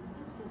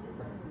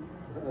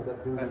I don't know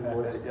that booming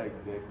voice. Yeah,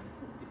 exactly.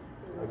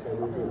 Okay,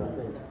 we're good, I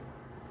think.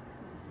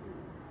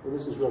 Well,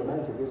 this is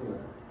romantic, isn't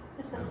it?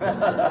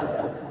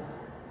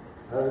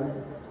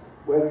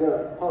 When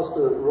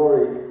Pastor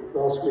Rory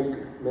last week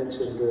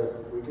mentioned,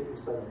 we're getting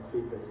some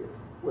feedback here.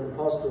 When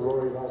Pastor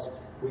Rory last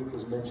week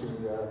was mentioning,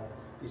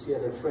 he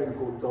had a friend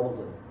called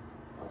Donovan.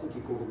 I think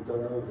he called him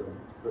Donovan,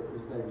 but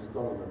his name is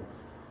Donovan.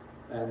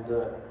 And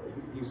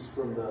he's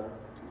from the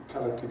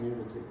coloured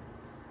community.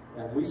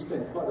 And we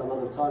spent quite a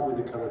lot of time with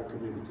the coloured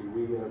community.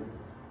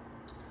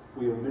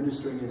 We were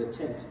ministering in a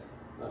tent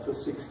for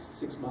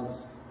six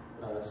months,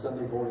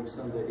 Sunday morning,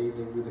 Sunday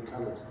evening with the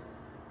coloureds.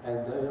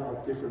 And they are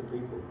different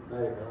people.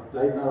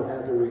 They know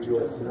how to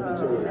rejoice. Let me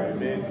tell you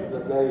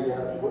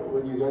that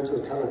when you go to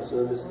a coloured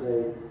service,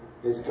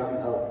 it's gung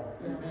ho.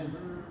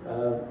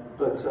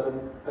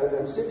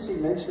 And since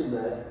he mentioned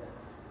that,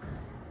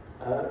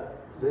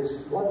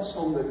 there's one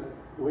song that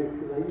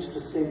they used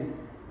to sing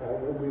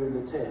when we were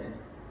in the tent,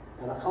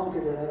 and I can't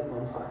get it out of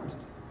my mind.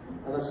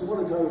 And I just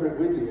want to go over it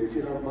with you, if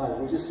you don't mind.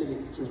 We'll just sing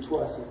it through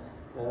twice.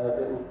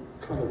 It'll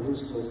kind of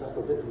loosen us up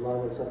a bit and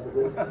line us up a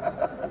bit.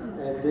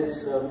 And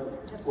it's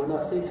when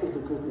I think of the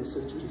goodness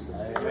of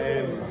Jesus.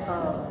 Amen.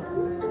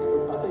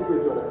 I think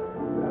we've got it.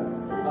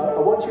 I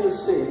want you to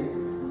sing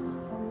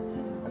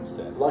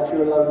like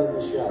you're alone in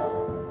the shower.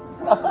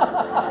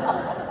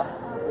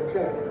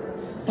 Okay.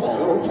 I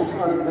want you to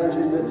try and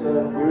imagine that you're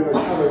in a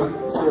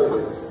coloured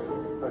service.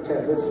 Okay,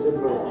 let's get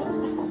rolling.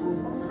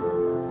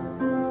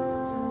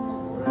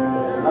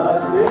 When I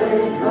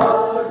think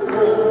of the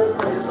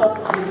goodness of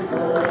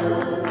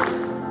Jesus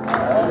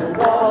and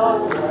what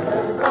He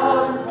has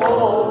done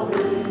for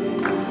me,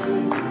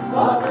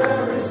 my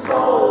very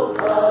soul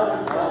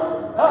cries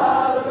out,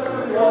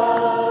 hallelujah,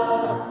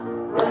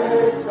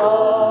 praise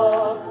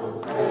God for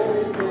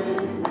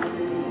saving me.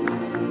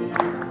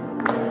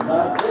 When I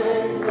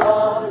think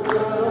of the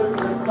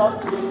goodness of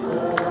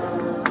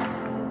Jesus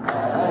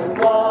and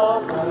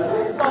what He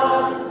has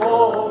done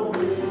for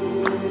me,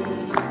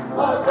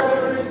 my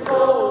very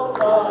soul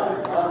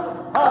cries out,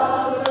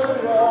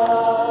 hallelujah,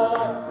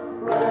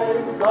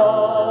 praise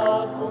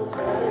God for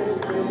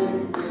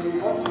saving me.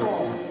 Once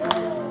more.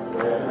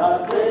 When I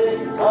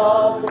think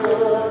of the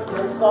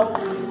goodness of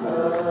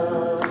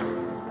Jesus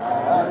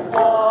and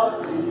what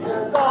He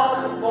has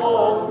done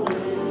for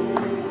me,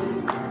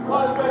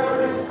 my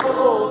very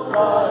soul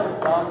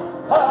cries out,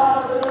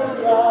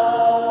 hallelujah,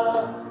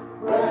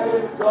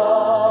 praise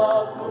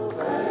God for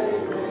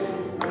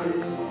saving me.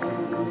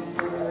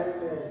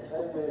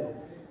 Amen.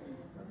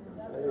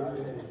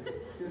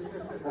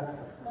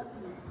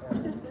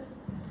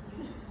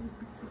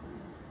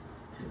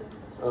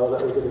 Oh,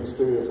 that was an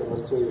experience, I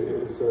must tell you. It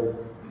was, I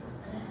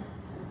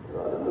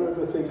don't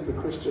ever think the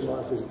Christian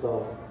life is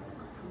dull.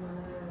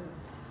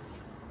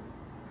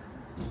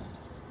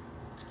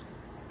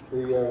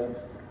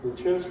 The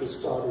church was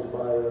started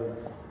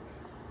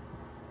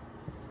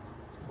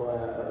by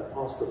a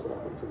pastor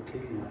from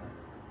Kenya.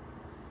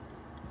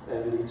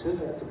 And he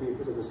turned out to be a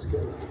bit of a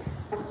skeleton.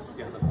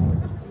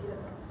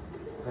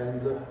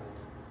 And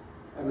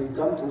he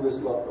dumped all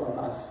this lot on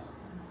us.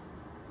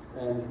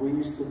 And we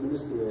used to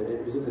minister there.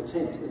 It was in a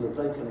tent, in a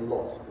vacant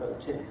lot, a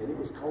tent, and it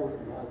was cold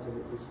at night,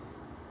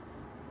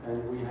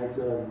 and we had,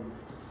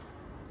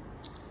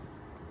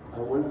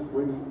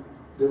 when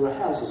there were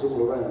houses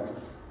all around,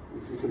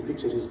 if you can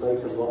picture this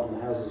vacant lot and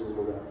the houses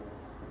all around,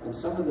 and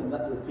some of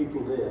the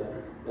people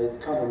there, they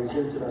kind of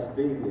resented us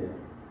being there.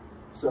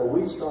 So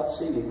we start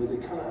singing with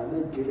the colour, and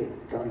they'd get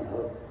it gung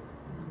ho.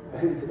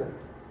 And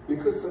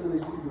because some of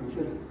these people,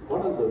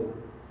 one of them,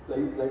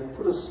 they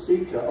put a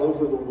speaker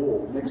over the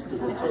wall next to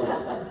the tent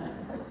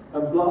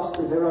and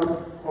blasted their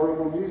own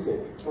horrible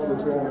music, trying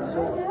to drown us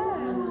out.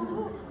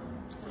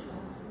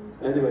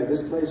 Anyway,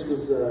 this place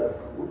was,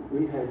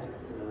 we had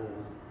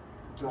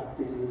drug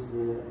dealers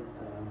there,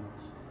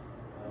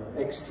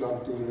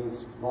 ex-drug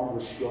dealers. One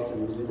was shot and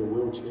he was in a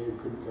wheelchair, he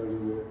couldn't go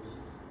anywhere.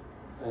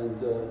 And,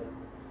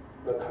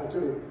 but I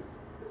tell you,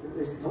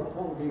 it's not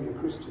fun being a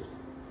Christian.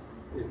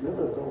 It's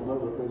never a dull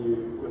moment when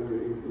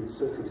you're in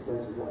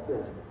circumstances like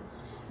that.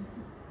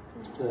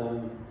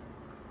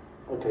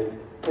 Okay,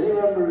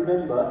 anyone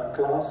remember,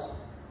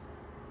 class,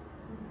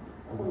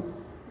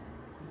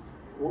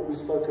 what we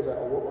spoke about,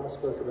 or what I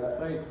spoke about?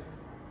 Faith.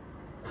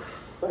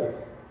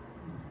 Faith.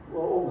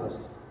 Well,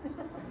 almost.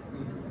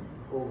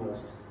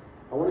 Almost.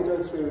 I want to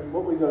go through,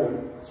 what we're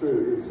going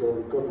through is,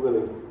 God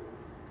willing,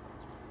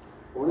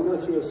 I want to go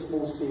through a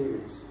small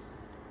series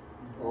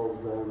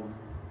of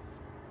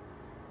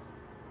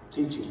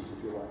teachings,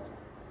 if you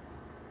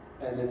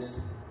like. And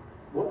it's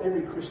what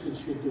every Christian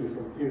should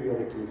do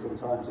periodically, from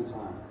time to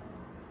time.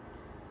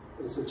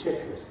 It's a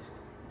checklist.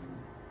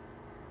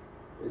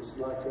 It's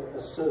like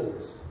a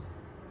service.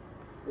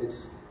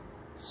 It's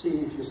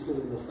seeing if you're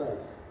still in the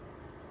faith.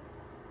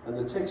 And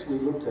the text we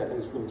looked at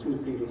is from 2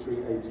 Peter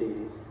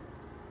 3:18,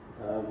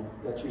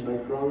 that you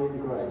may grow in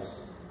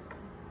grace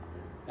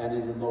and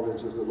in the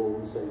knowledge of the Lord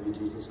and Saviour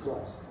Jesus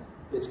Christ.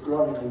 It's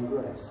growing in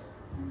grace.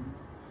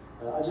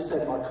 I just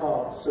had my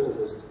car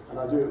serviced, and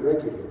I do it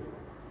regularly.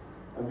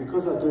 And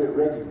because I do it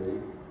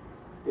regularly,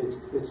 it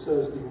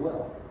serves me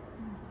well.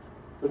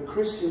 But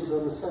Christians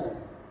are the same.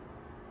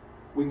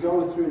 We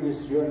go through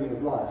this journey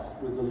of life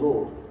with the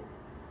Lord,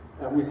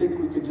 and we think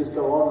we can just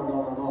go on and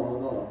on and on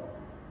and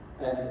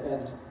on,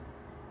 and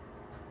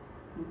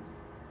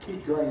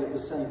keep going at the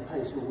same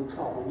pace, but we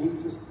can't. We need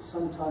to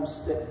sometimes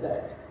step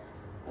back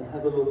and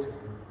have a look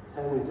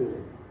how we're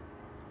doing.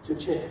 To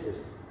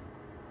checklist.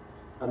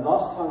 And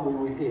last time we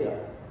were here,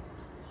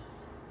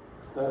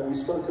 we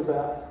spoke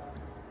about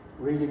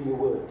reading the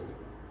Word.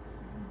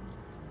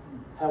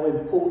 How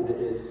important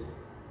it is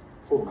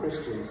for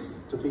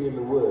Christians to be in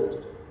the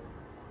Word,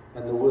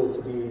 and the Word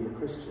to be in the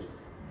Christian.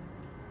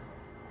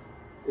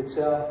 It's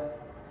our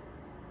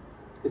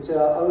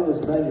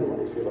owner's manual,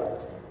 if you like.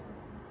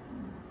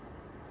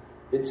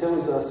 It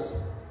tells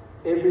us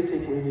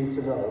everything we need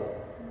to know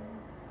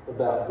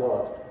about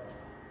God,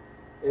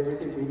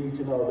 everything we need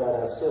to know about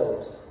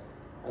ourselves,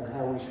 and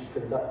how we should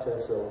conduct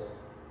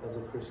ourselves as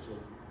a Christian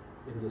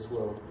in this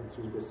world and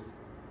through this.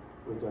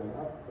 We're going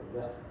up and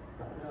down,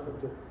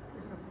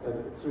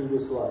 and through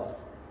this life.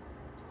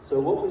 So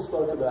what we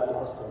spoke about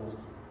last time was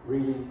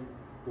reading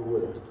the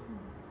Word.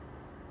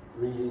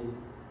 Reading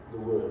the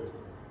Word.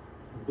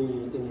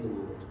 Being in the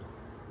Word.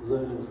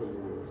 Learning from the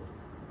Word.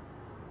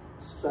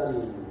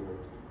 Studying the Word.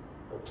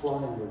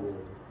 Applying the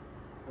Word.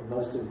 And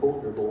most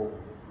important of all,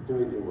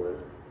 doing the Word.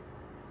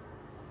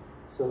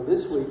 So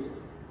this week,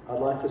 I'd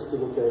like us to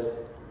look at,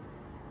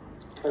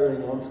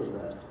 carrying on from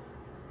that,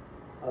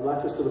 I'd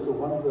like us to look at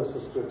one verse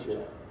of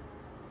Scripture,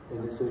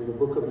 and it's in the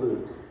book of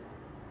Luke,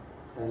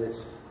 and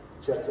it's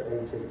chapter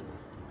 18.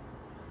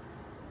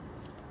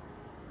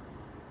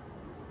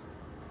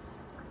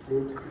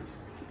 Luke,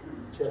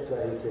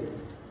 chapter 18.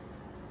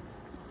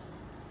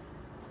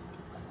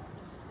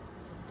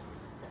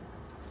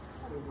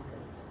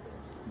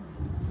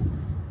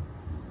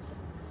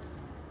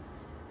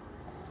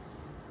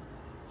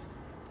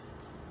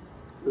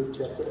 Luke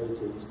chapter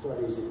 18, it's quite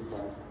easy to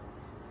find.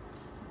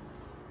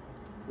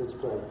 Let's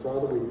pray.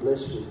 Father, we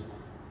bless you.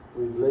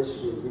 We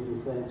bless you and give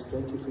you thanks.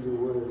 Thank you for your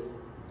word.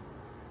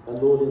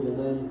 And Lord, in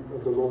the name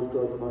of the Lord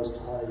God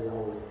Most High,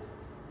 Yahweh,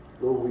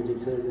 Lord, we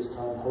declare this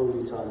time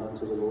holy time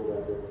unto the Lord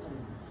our God.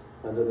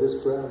 And that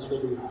this ground shall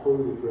be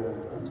holy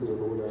ground unto the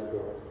Lord our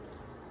God.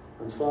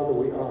 And Father,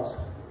 we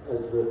ask,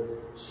 as the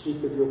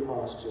sheep of your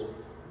pasture,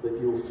 that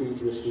you'll feed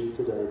your sheep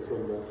today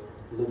from the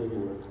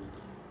living word.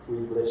 We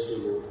bless you,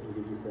 Lord, and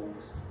give you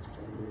thanks.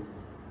 Amen.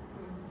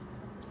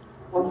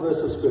 One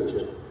verse of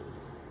Scripture.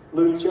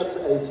 Luke chapter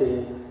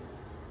 18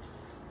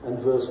 and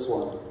verse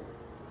 1.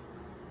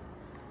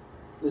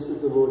 This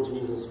is the Lord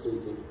Jesus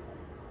speaking.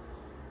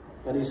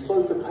 And he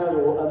spoke a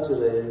parable unto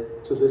them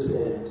to this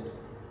end,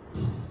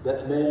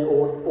 that men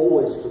ought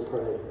always to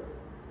pray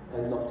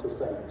and not to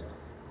faint.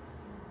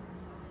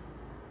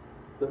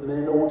 That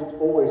men ought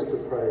always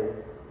to pray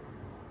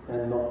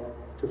and not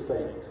to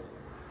faint.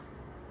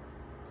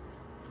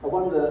 I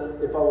wonder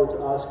if I were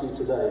to ask you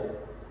today,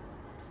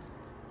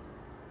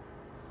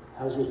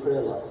 how's your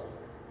prayer life?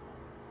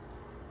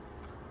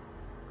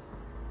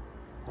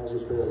 How's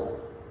your prayer life?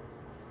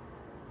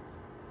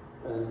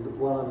 And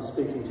while I'm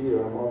speaking to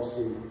you, I'm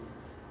obviously,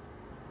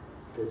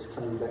 it's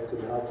coming back to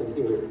me. I can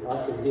hear it.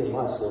 I can hear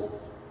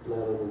myself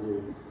louder than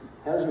you.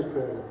 How's your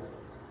prayer life?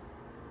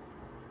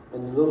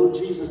 And the Lord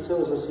Jesus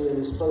tells us here, and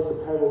he spoke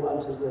a parable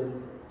unto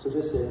them to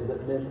this end,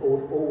 that men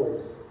ought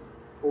always,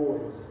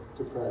 always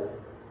to pray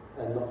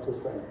and not to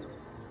faint.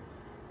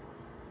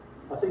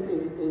 I think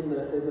in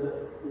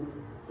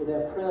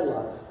our prayer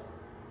life,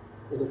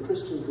 in a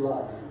Christian's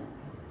life,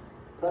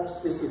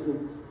 perhaps this is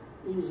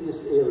the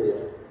easiest area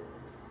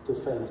to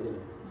faint in.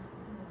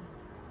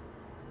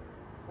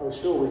 I'm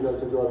sure we go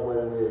to God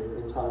when we're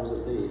in times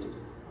of need.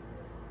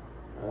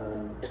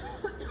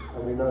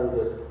 And we know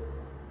that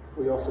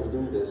we often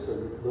do this,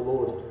 and the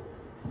Lord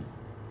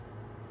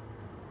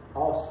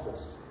asks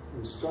us,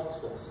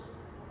 instructs us,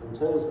 and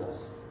tells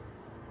us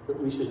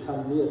that we should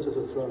come near to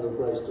the throne of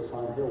grace to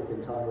find help in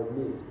time of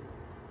need.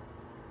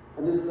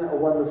 And isn't that a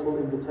wonderful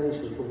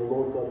invitation from the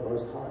Lord God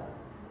Most High,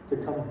 to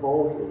come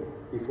boldly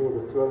before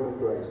the throne of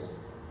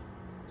grace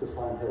to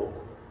find help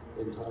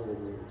in time of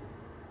need?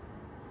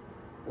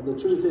 And the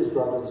truth is,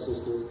 brothers and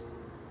sisters,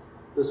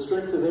 the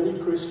strength of any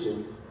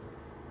Christian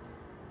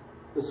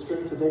is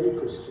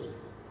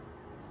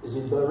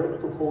in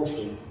direct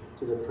proportion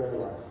to their prayer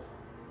life.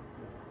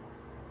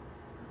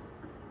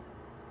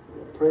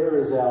 Prayer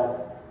is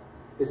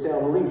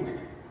our link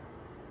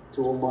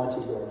to Almighty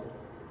God.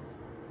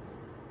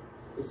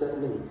 It's that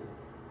link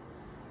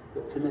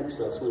that connects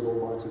us with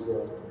Almighty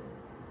God.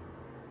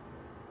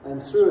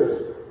 And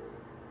through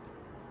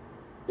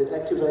it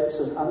activates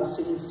an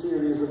unseen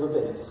series of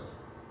events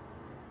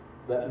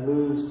that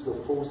moves the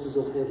forces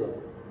of heaven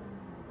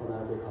on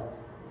our behalf.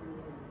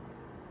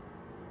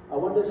 I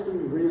wonder if we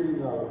really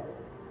know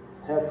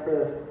how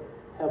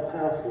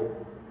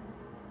powerful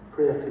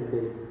prayer can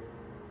be.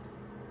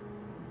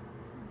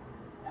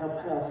 How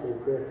powerful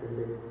prayer can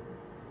be.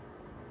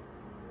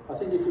 I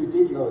think if we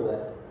did know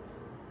that,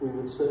 we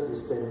would certainly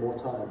spend more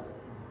time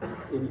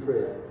in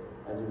prayer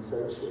and in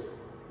fellowship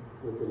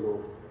with the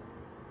Lord.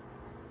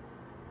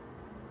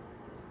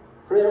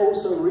 Prayer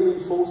also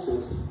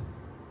reinforces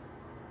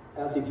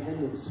our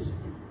dependency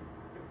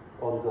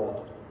on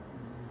God.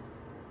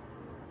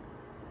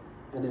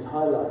 And it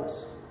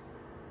highlights,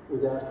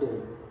 without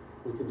Him,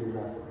 we can do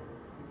nothing.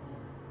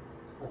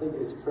 I think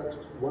it's perhaps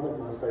one of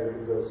my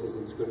favourite verses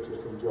in Scripture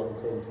from John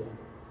 10:10,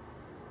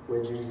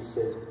 where Jesus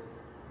said,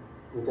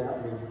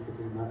 "Without me, you could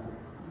do nothing."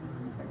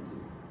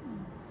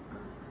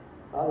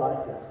 I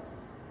like that.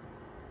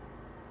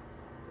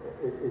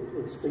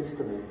 It speaks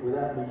to me.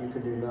 Without me, you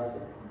can do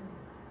nothing.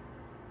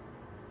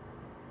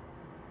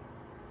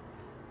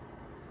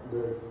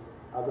 The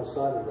other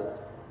side of that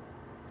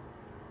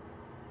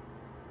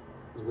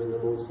is when the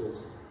Lord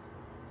says,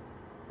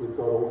 with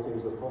God all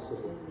things are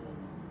possible.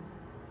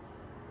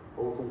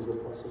 All things are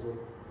possible.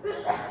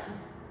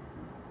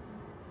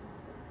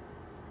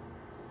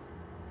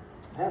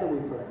 How do we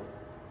pray?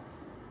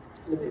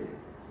 Let me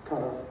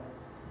kind of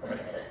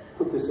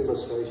put this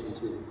illustration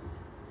to you.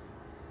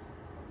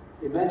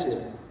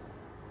 Imagine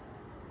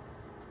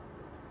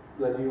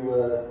that you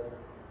were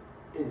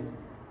in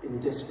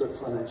desperate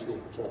financial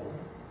trouble,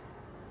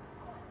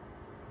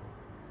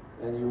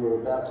 and you were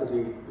about to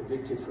be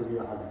evicted from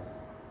your home.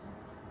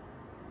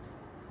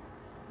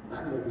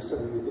 Maybe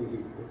some of you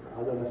thinking,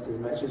 I don't have to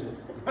imagine it.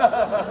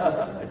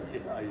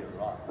 Yeah, you're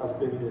right. I've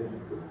been there.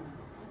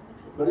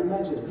 But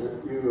imagine that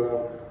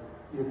you're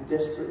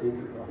desperately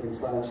in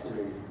financial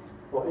need,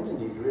 or any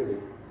need really.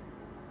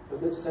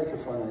 But let's take a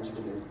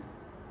financial need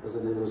as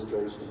an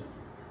illustration.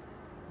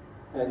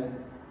 And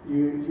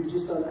you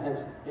just don't have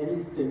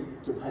anything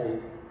to pay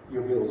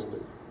your bills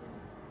with.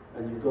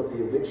 And you've got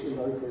the eviction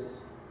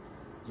notice,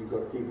 you've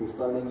got people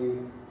phoning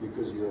you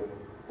because your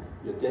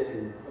debt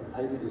and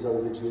payment is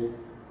overdue.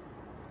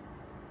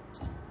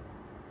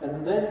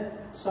 And then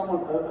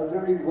someone, a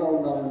very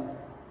well-known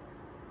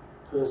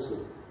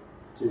person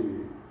to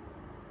you,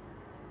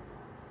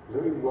 a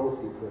very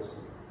wealthy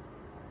person,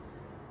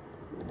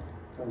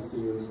 comes to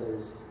you and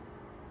says,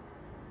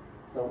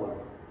 "Don't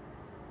worry,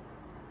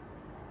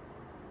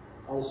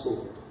 I'll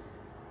sort it.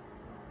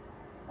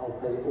 I'll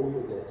pay all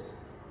your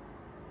debts,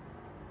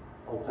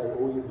 I'll pay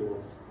all your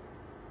bills,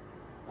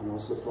 and I'll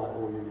supply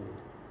all you need."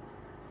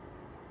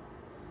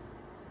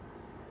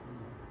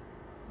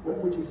 When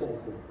would you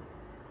thank them?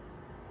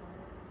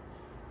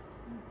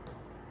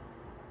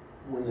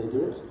 When they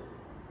do it?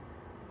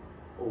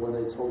 Or when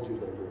they told you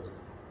they do it?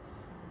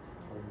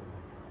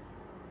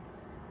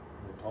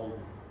 They told me.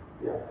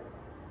 Yeah.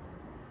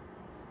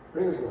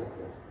 Prayers like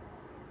that.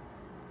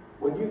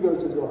 When you go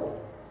to God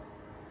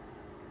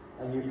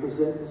and you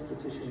present this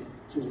petition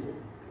to Him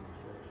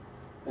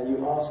and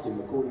you ask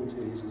Him according to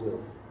His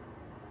will,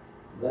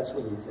 that's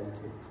when you thank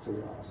Him for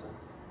the answer,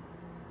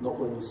 not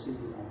when you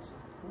see the answer.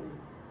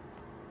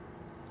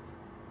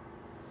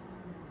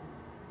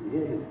 Do you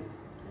hear me?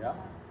 Yeah.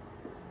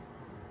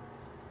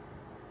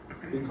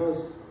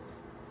 Because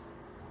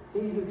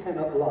He who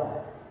cannot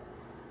lie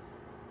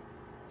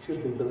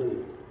should be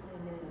believed.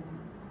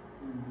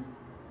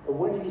 And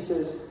when He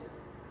says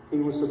He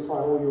will supply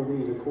all your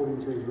need according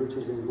to His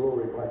riches in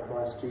glory by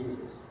Christ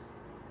Jesus,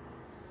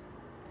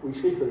 we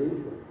should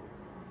believe Him.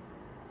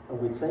 And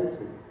we thank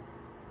Him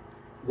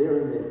there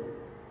and then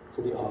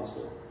for the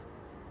answer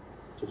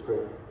to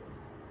prayer.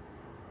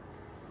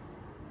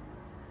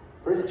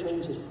 Prayer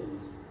changes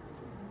things.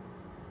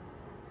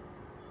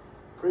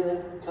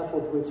 Prayer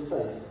coupled with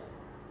faith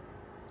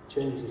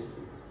changes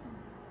things.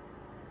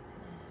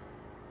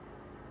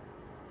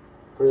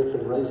 Prayer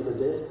can raise the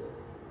dead,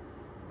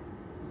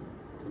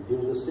 can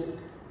heal the sick,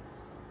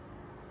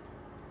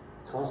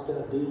 cast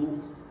out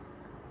demons,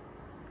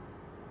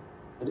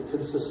 and it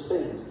can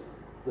suspend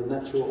the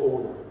natural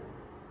order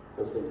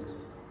of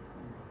things.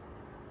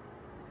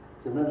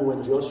 Do you remember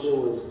when Joshua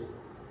was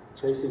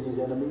chasing his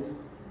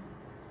enemies?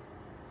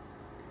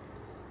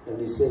 And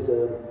he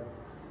said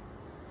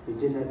he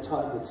didn't have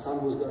time, the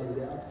sun was going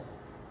down,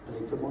 and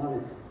he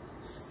commanded,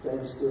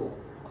 stand still.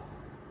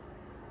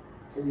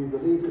 Can you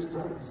believe this,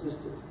 brothers and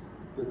sisters,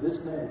 that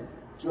this man,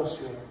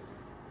 Joshua,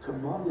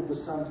 commanded the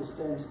sun to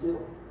stand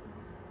still?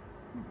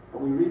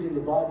 And we read in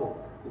the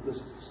Bible that the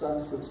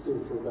sun stood still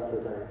for about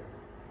a day.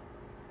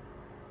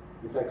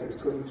 In fact, it was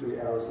 23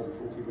 hours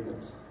and 40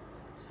 minutes.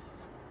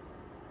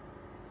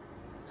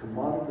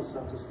 Commanded the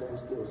sun to stand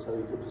still so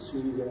he could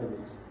pursue his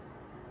enemies,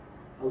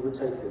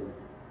 overtake them,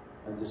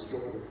 and destroy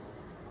them.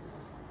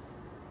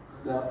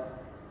 Now,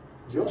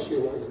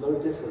 Joshua is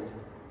no different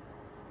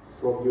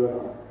from you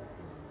and I.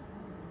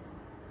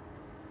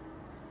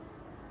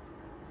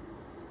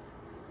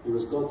 He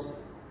was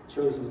God's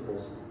chosen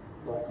person,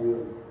 like you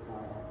and I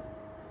are.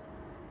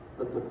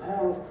 But the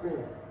power of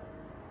prayer,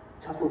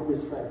 coupled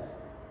with faith,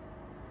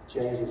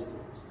 changes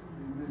things.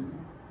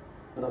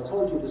 And I've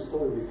told you this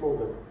story before,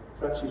 but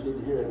perhaps you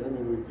didn't hear it. Let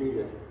me repeat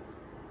it.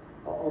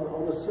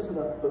 On a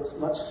similar but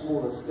much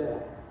smaller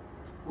scale,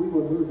 we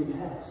were moving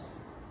house.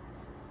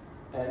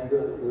 And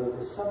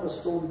the summer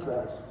storm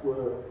clouds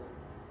were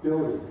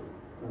building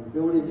and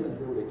building and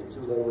building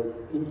until they were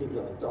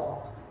indigo, dark,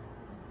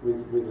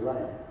 with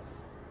rain.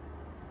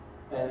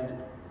 And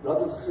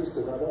brothers and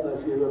sisters, I don't know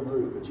if you ever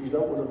move, but you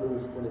don't want to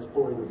move when it's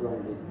pouring with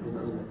rain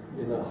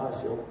in a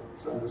high-field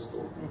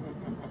thunderstorm.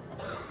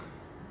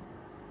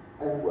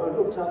 And I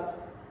looked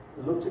up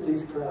and looked at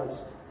these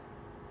clouds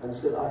and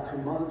said, I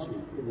command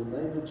you in the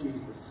name of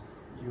Jesus,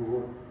 you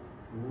will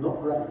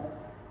not rain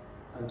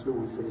until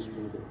we finish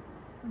moving.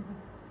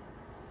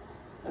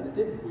 And it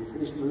didn't. We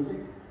finished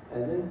moving,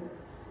 and then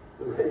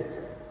the rain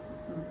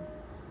came.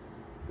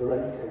 The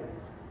rain came.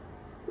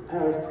 The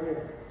power of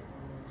prayer.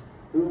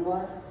 Who am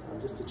I? I'm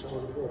just a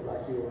child of God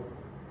like you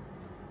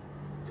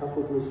are.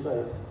 Coupled with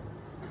faith,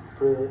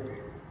 prayer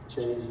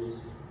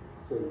changes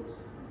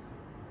things.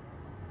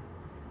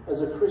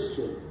 As a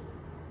Christian,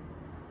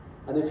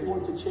 and if you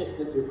want to check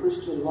that your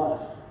Christian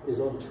life is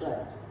on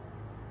track,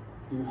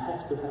 you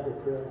have to have a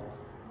prayer life.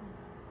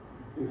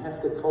 You have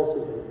to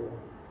cultivate one.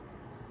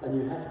 And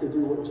you have to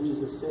do what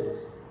Jesus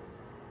says,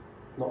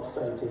 not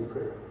faint in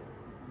prayer.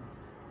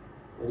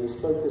 And he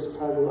spoke this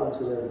parable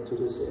unto them to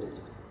this end,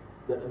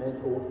 that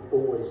men ought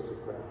always to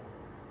pray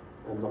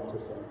and not to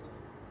faint.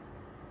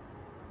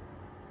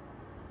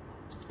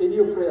 In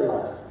your prayer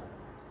life,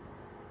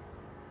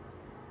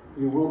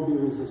 you will be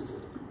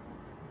resisted.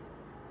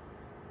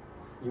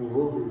 You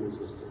will be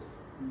resisted.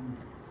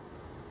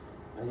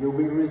 And you'll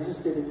be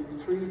resisted in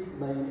three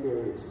main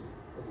areas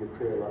of your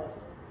prayer life.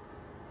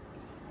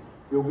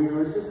 You'll be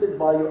resisted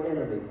by your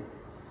enemy,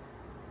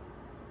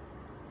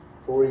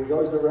 for he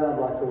goes around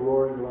like a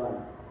roaring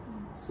lion,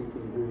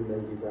 seeking who he may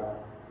devour.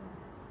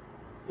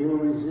 He will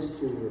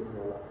resist you in your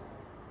prayer life.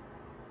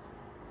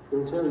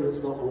 He'll tell you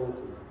it's not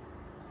working.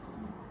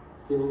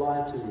 He'll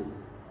lie to you.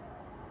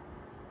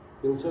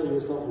 He'll tell you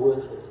it's not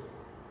worth it.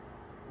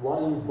 Why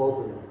are you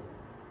bothering?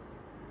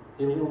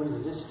 He'll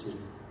resist you,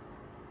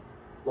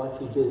 like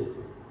he did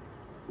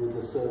with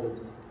the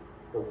servant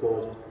of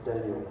God,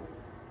 Daniel,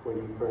 when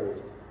he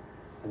prayed.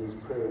 And his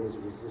prayer was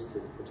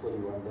resisted for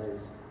 21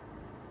 days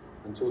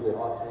until the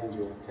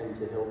archangel came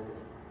to help him.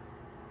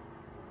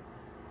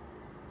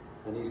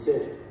 And he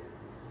said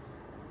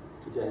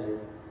to Daniel,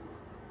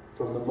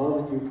 from the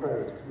moment you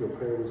prayed, your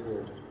prayer was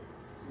heard.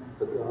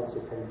 But the answer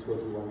came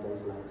 21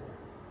 days later.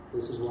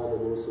 This is why the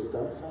Lord says,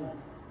 don't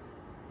faint.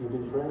 You've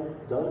been praying,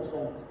 don't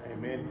faint.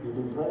 Amen. You've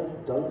been praying,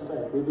 don't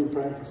faint. We've been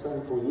praying for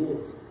something for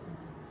years.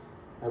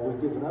 Have we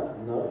given up?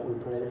 No, we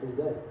pray every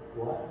day.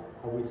 Why?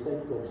 And we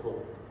thank God for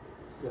it.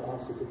 The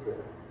answer to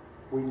prayer.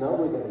 We know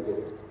we're going to get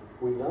it.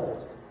 We know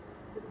it.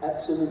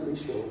 Absolutely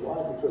sure.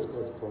 Why? Because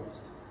God's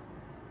promised.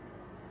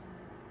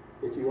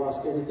 If you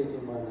ask anything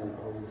in my name,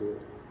 I will do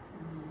it,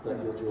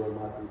 that your joy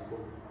might be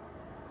full.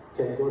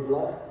 Can God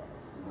lie?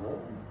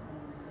 No.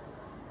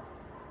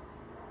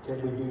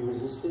 Can we be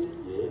resisted?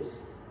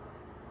 Yes.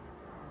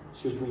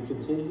 Should we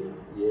continue?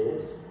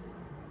 Yes.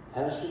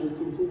 How should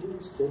we continue?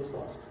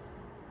 Steadfast.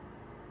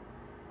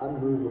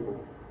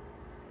 Unmovable.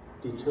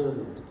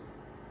 Determined.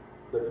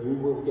 That you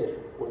will get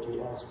what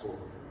you ask for,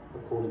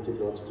 according to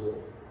God's will.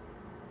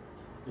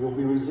 You'll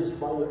be resisted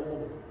by your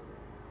enemy.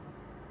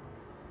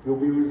 You'll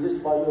be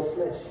resisted by your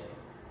flesh.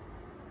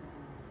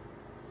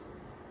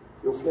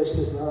 Your flesh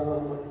says, no,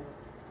 I'm not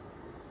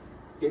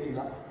getting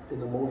up in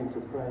the morning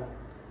to pray.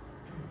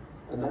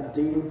 And that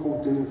demon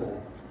called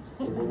duvet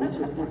in the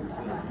winter months,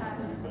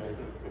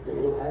 it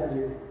will have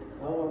you.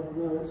 Oh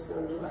no, it's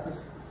so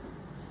nice.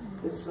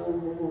 It's so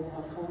warm,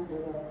 I can't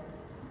get up.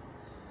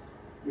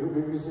 You'll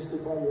be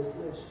resisted by your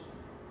flesh.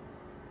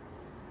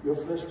 Your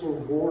flesh will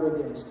war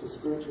against the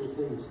spiritual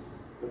things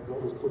that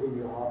God has put in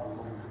your heart and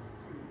mind.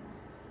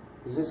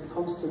 There's this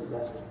constant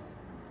battle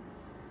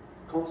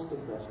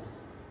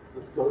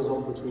that goes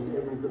on between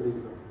every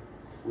believer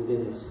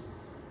within us.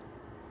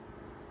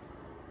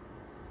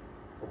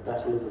 A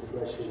battle of the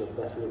flesh and a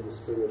battle of the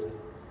spirit.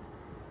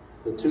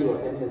 The two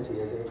are enmity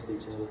against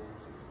each other.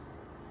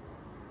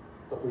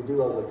 But we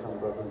do overcome,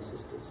 brothers and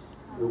sisters.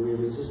 You'll be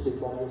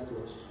resisted by your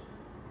flesh.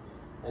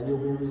 And you'll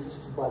be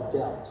resisted by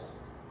doubt.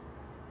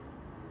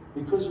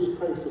 Because you've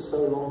prayed for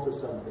so long for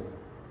something,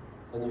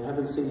 and you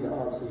haven't seen the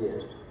answer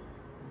yet,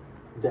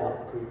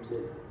 doubt creeps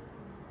in.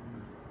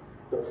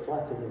 But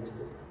fight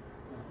against it.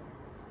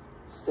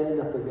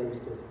 Stand up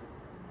against it.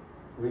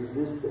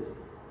 Resist it.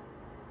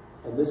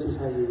 And this is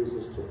how you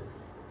resist it.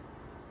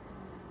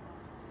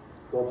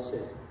 God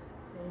said.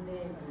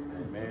 Amen.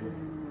 Amen.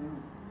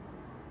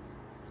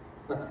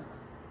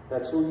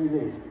 That's all you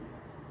need.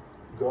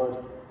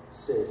 God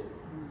said.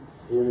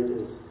 Here it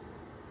is.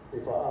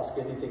 If I ask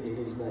anything in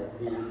his name,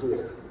 he will do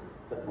it,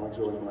 that my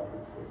joy might be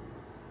full.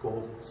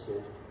 God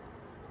said.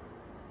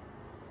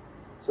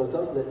 So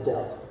don't let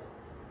doubt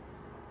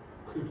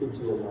creep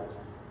into your life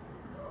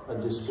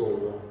and destroy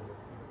your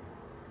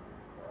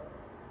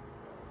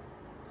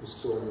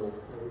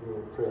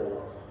prayer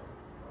life.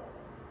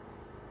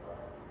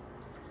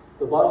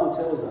 The Bible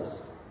tells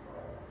us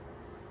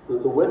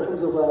that the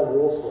weapons of our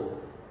warfare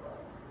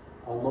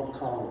are not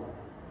carnal,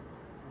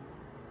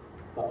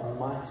 but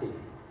mighty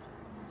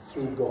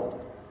through God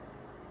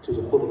to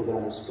the pulling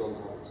down of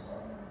strongholds.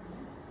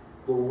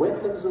 The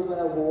weapons of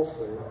our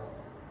warfare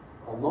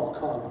are not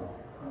carnal.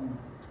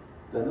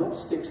 They're not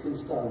sticks and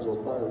stones or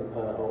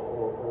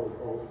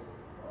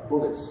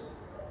bullets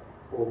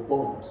or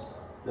bombs.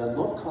 They're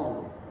not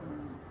carnal.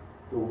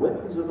 The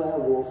weapons of our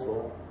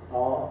warfare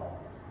are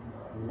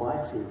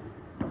mighty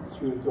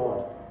through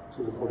God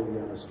to the pulling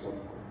down of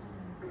strongholds.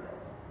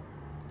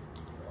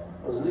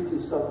 I was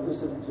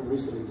listening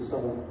recently to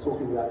someone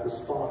talking about the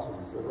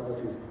Spartans. I don't know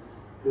if you've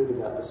heard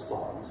about the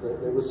Spartans.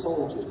 They were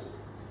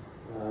soldiers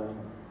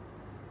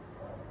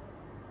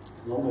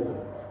long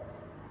ago.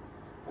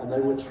 And they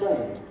were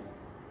trained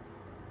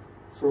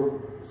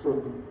from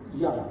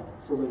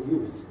a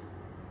youth.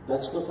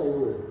 That's what they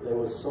were. They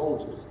were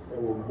soldiers. They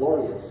were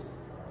warriors.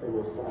 They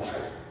were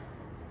fighters.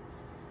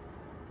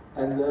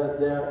 And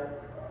their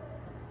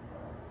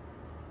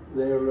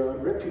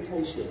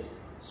reputation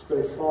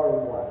spread far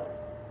and wide.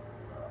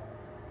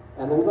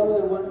 And although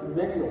there weren't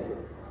many of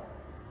them,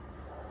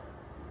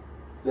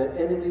 their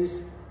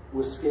enemies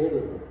were scared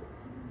of them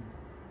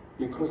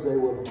because they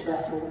were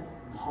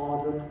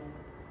battle-hardened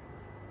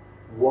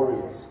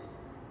warriors.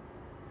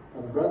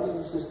 And brothers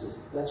and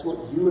sisters, that's what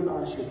you and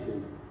I should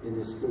be in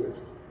the Spirit.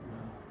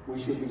 We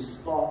should be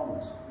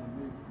Spartans.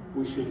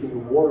 We should be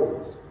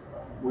warriors.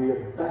 We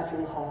are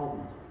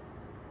battle-hardened.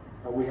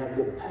 And we have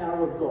the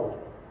power of God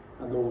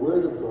and the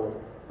Word of God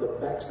that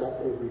backs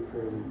up every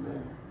prayer we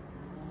pray.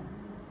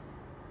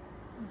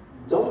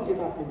 Don't give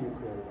up in your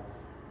prayer life.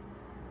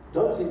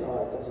 Don't think,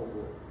 oh, it doesn't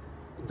work.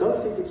 Don't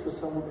think it's for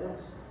someone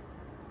else.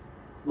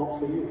 Not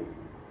for you.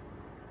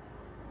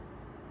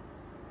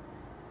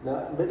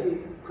 Now,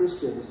 many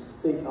Christians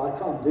think, I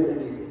can't do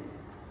anything.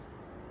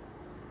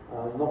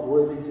 I'm not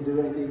worthy to do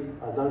anything.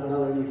 I don't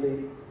know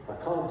anything. I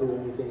can't do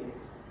anything.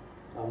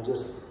 I'm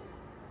just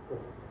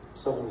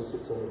someone who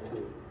sits on a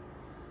pew.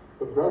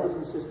 But brothers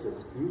and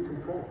sisters, you can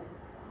pray.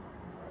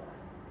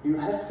 You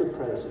have to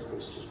pray as a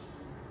Christian.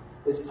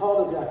 It's part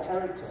of our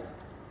character,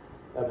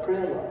 our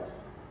prayer life.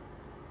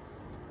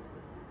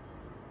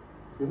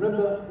 You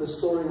remember the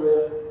story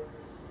where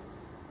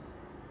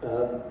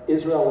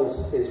Israel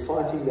is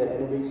fighting their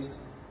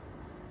enemies,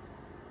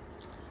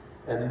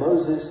 and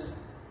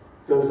Moses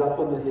goes up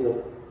on the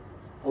hill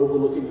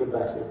overlooking the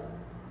battle,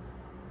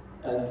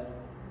 and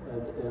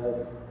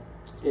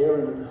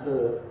Aaron and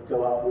Hur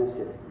go up with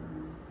him,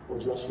 or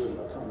Joshua,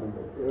 I can't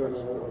remember, Aaron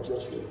and Hur or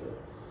Joshua and Hur,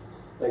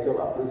 they go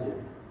up with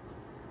him.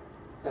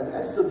 And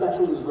as the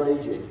battle is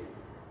raging,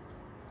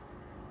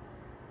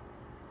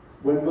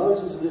 when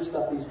Moses lifts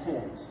up his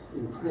hands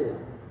in prayer,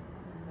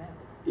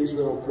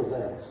 Israel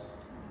prevails.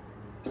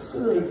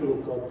 The people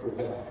of God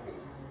prevail.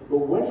 But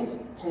when his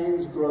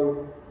hands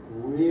grow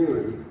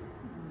weary,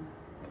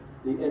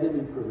 the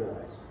enemy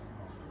prevails.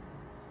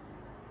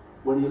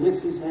 When he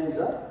lifts his hands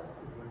up,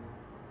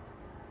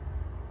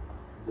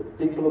 the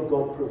people of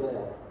God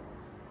prevail.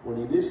 When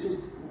he lifts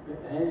his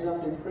hands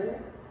up in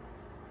prayer,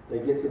 they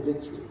get the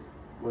victory.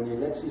 When he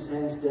lets his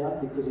hands down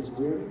because he's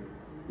weary,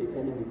 the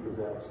enemy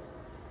prevails.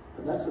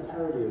 And that's a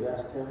parody of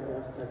our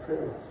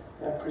prayer life,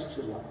 our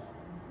Christian life.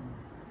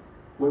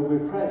 When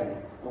we're praying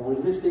and we're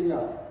lifting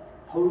up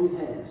holy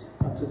hands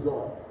unto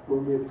God,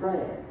 when we're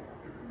praying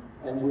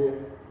and we're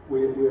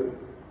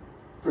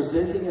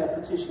presenting our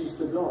petitions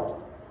to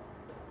God,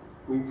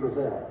 we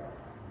prevail.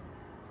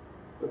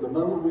 But the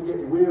moment we get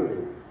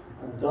weary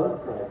and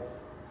don't pray,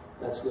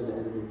 that's when the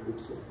enemy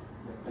creeps in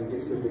and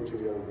gets the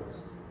victory over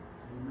us.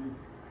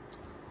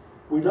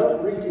 We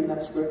don't read in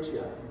that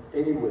scripture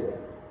anywhere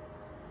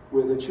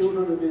where the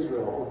children of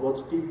Israel, or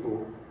God's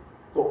people,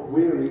 got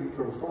weary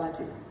from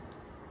fighting.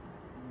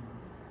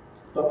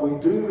 But we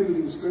do read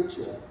in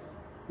scripture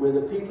where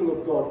the people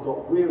of God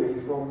got weary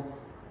from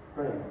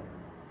praying.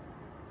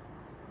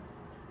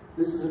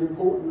 This is an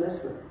important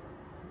lesson.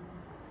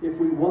 If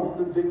we want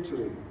the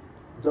victory,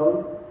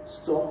 don't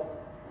stop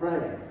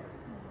praying.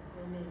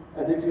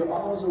 And if your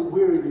arms are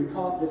weary, you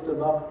can't lift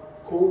them up,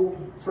 Call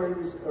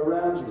friends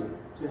around you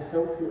to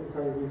help you and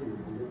pray with you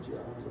and lift your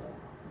arms up.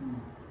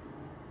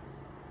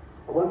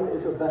 I wonder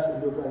if a battle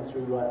you're going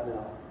through right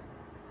now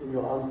in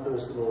your own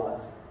personal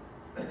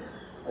life,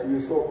 and you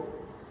thought,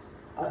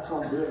 I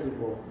can't do it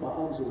anymore, my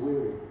arms are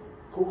weary.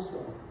 Call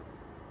someone,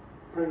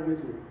 pray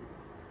with you.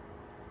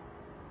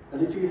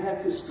 And if you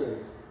have the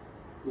strength,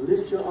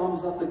 lift your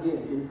arms up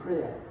again in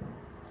prayer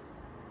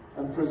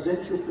and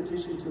present your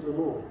petition to the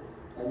Lord,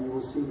 and you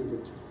will see the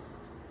victory.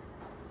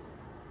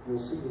 You'll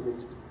see the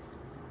victory.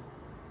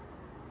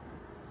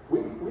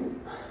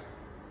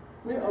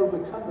 We're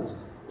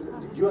overcomers.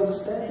 Do you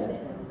understand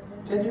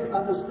that? Can you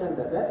understand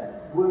that?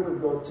 That word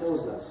of God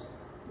tells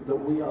us that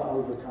we are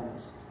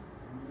overcomers.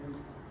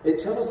 It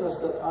tells us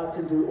that I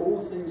can do all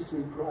things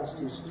through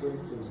Christ who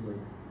strengthens me.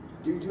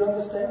 Do you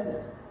understand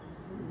that?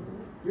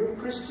 You're a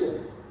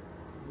Christian.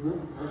 No,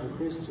 I'm a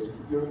Christian.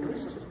 You're a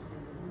Christian.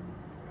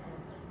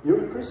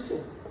 You're a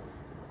Christian.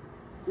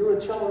 You're a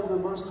child of the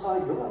Most High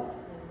God.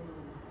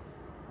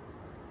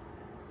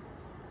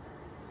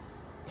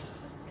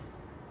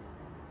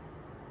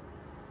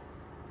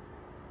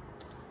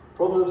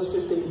 Proverbs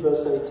 15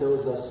 verse 8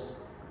 tells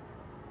us,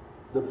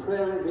 the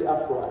prayer of the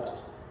upright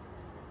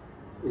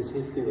is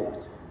his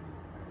delight.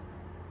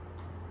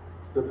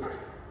 The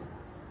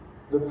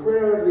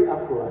prayer of the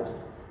upright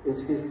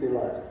is his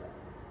delight.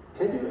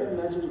 Can you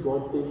imagine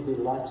God being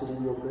delighted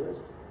in your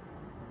prayers?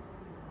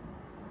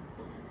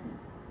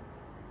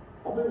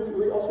 I mean,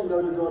 we often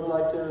go to God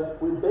like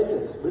we're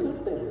beggars. We're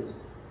not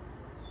beggars.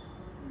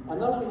 I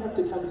know we have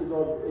to come to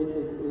God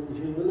in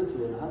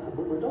humility and hunger,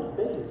 but we're not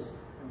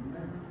beggars.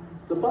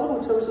 The Bible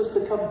tells us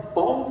to come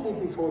boldly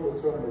before the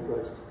throne of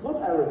grace. Not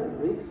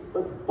arrogantly,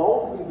 but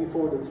boldly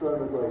before the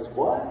throne of grace.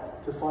 Why?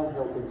 To find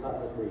help in time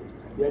of need.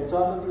 You have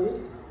time of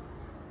need?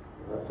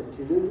 I think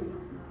you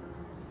do.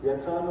 You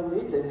have time of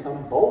need? Then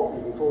come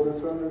boldly before the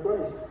throne of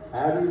grace.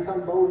 How do you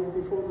come boldly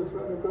before the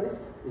throne of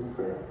grace? In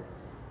prayer.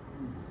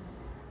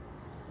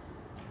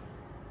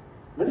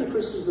 Many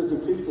Christians are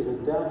defeated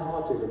and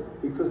downhearted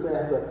because they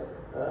have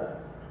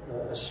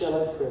a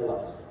shallow prayer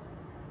life.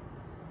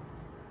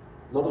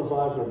 Not a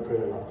vibrant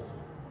prayer life.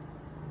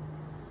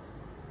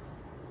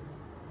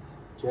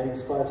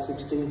 James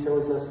 5:16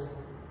 tells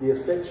us, the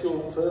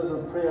effectual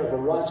fervent prayer of a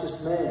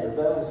righteous man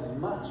avails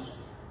much.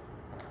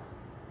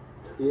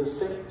 The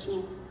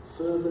effectual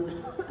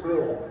fervent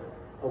prayer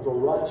of a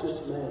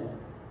righteous man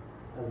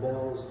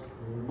avails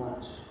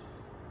much.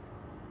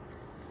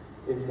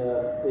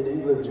 In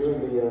England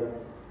during the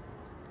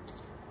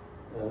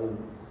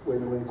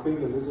when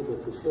Queen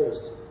Elizabeth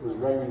I was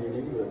reigning in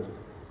England,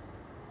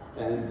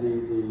 and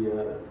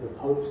the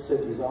Pope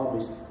sent his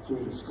armies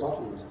through to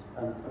Scotland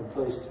and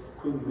placed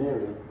Queen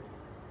Mary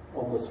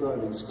on the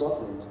throne in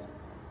Scotland.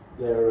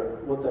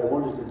 What they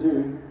wanted to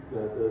do,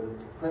 the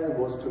plan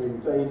was to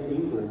invade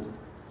England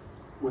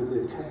with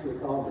the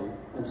Catholic army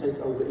and take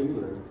over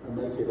England and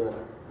make it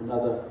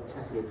another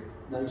Catholic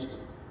nation.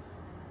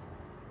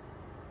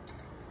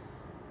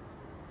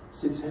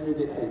 Since Henry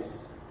VIII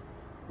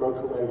broke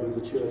away with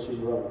the church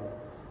in Rome,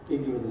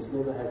 England has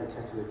never had a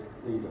Catholic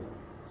leader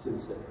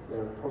since then.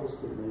 They're a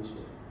Protestant nation.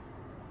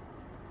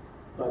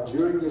 But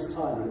during this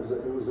time,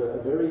 it was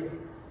a very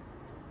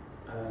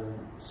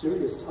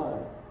serious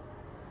time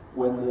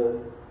when the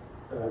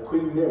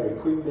Queen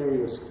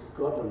Mary of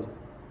Scotland,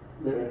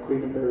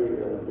 Queen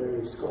Mary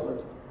of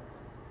Scotland,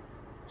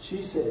 she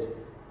said,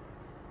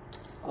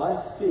 I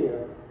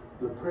fear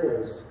the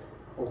prayers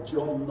of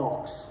John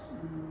Knox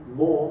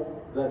more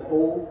than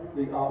all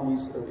the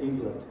armies of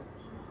England.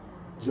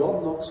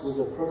 John Knox was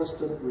a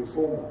Protestant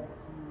reformer,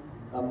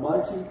 a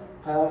mighty,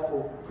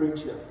 powerful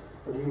preacher,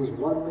 but he was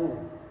one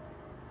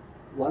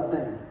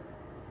man.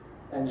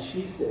 And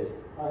she said,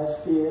 I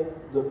fear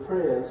the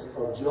prayers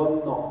of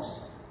John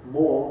Knox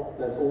more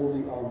than all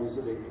the armies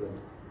of England.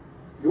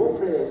 Your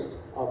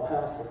prayers are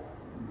powerful.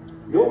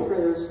 Your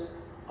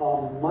prayers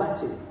are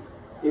mighty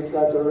if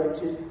they're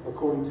directed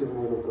according to the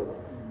will of God.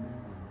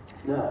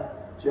 Now,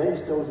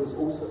 James tells us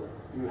also,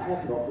 you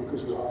have not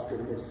because you ask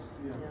amiss.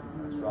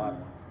 That's right.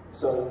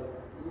 So,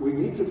 we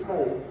need to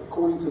pray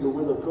according to the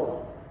will of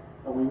God.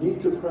 And we need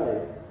to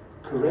pray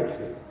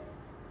correctly.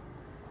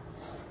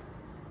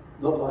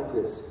 Not like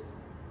this.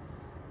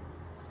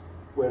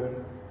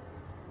 When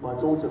my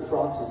daughter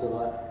Frances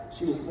and I,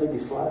 she was maybe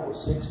 5 or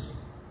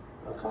 6.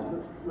 I can't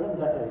remember, around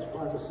that age,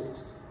 5 or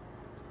 6.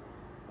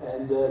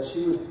 And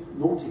she was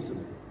naughty to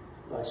me.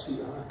 I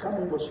can't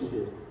remember what she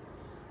did.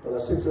 But I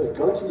said to her,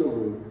 go to your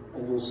room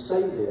and you'll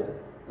stay there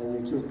and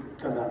you two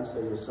come out and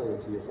say you're sorry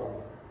to your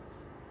father.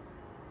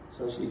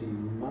 So she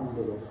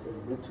mumbled off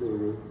and went to her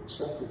room,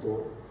 shut the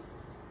door.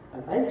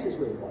 And ages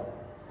went by.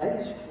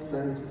 Ages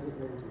and ages and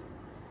ages.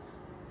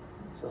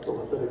 So I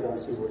thought I'd better go and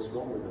see what's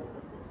wrong with her.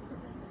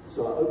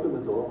 So I opened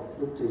the door,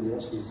 looked in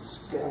there, she's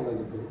scowling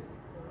at me.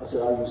 I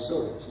said, are you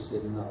sorry? She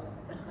said, no.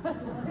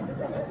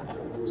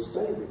 You were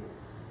staying.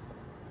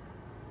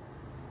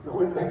 I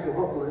went back a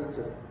while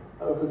later,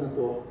 opened the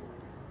door.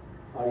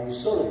 Are you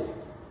sorry?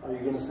 Are you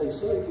going to say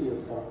sorry to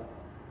your father?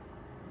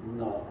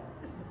 No.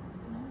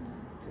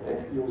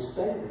 Okay, you'll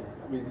stay there.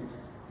 I mean,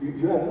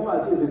 You have no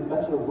idea this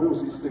battle of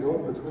wills used to go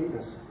on between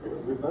us.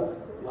 We're both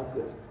like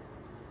that.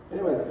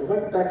 Anyway, we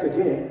went back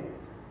again,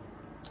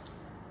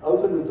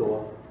 opened the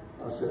door.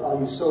 I said, "Are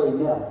you sorry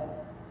now?"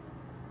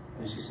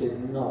 And she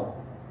said, "No.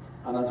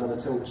 And I'm going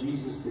to tell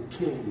Jesus to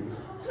kill you."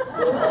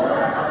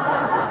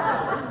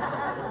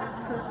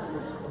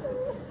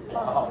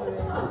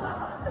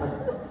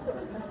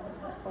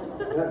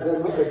 They're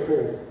not the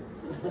prayers.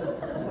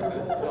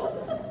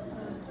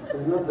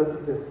 They're not the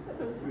prayers.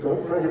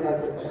 Don't pray like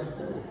that.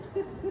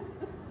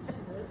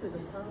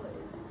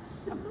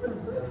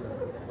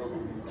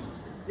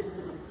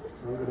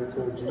 I'm going to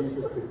tell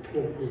Jesus to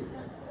kill you.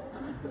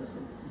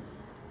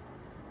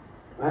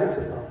 I had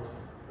to laugh.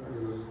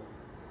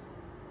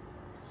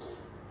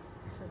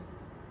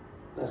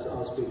 That's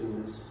our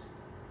speakingness.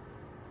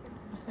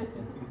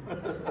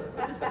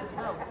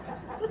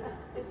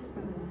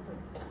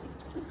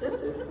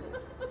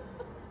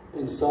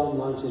 In Psalm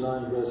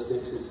 99 verse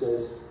 6 it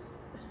says,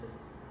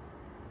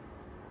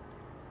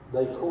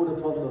 "They called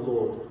upon the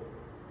Lord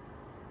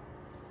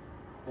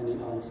and he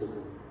answered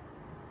them."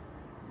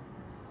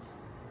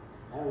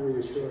 How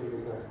reassuring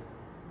is that?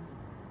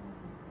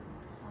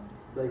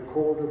 They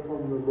called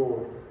upon the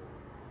Lord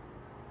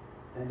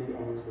and he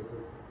answered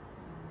them.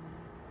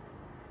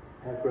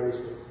 How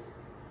gracious.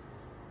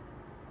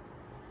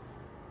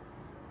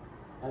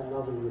 How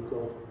loving of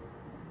God.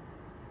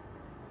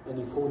 And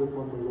he called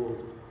upon the Lord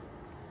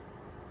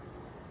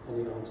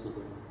and he answered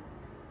them.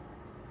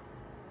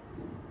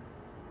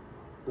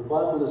 The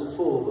Bible is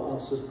full of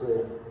answered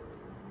prayer.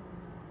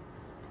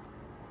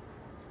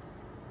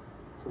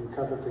 From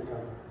cover to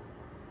cover.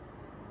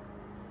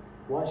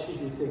 Why should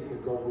you think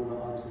that God will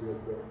not answer your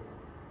prayer?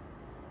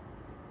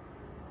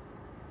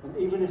 And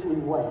even if we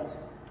wait,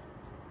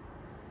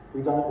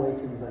 we don't wait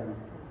in vain.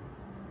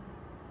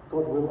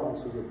 God will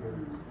answer your prayer.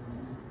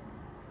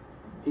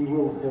 He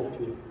will help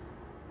you.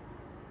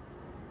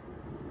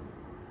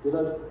 You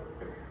know,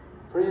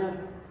 prayer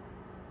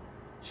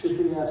should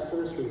be our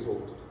first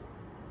resort.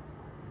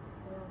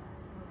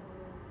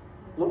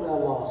 Not our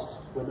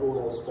last, when all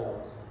else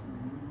fails.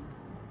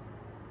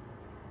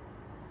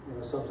 You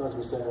know, sometimes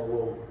we say, "Oh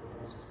well,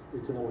 we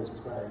can always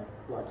pray,"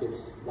 like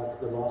it's like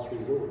the last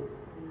resort.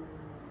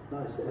 No,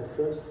 it's our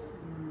first.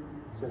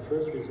 It's our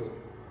first resort.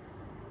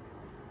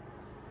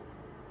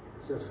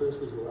 It's our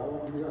first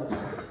resort.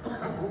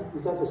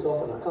 We've done this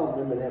often. I can't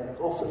remember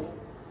how often.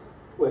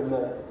 When,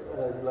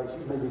 like,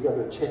 you maybe go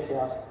to check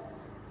out.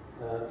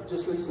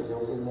 Just recently, I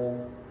was in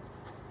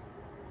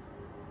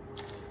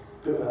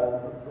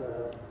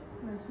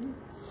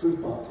food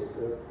market,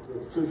 the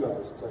food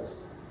lovers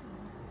place,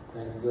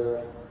 and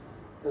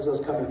as I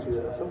was coming through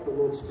there, I felt the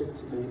Lord speak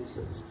to me.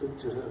 Spoke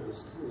to her.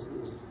 This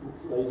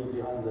lady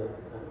behind the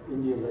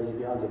Indian lady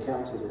behind the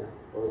counter there,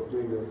 or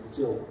doing the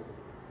till.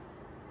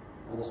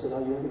 And I said,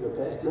 "Are you having a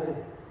bad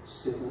day?"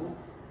 She said, "No."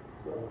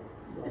 Well,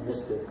 I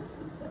missed it.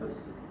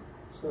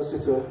 So I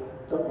said to her,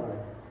 "Don't worry.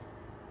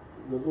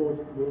 The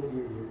Lord will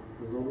hear you.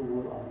 The Lord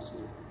will answer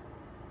you."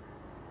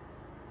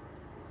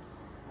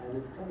 And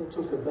it kind of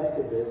took her back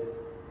a bit.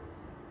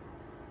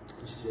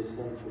 And she said,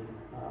 "Thank you.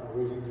 I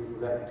really needed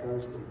that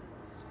encouragement."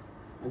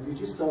 And you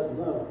just don't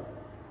know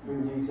who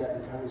needs that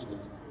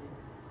encouragement.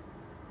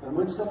 And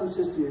when someone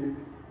says to you,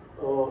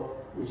 "Oh,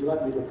 would you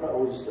like me to pray?"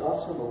 Or you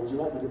ask someone, "Would you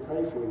like me to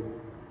pray for you?"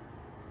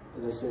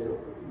 And they say,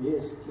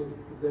 "Yes."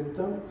 Then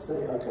don't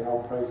say, "Okay,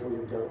 I'll pray for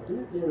you." Go, do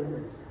it there and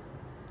then.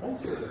 Pray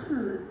for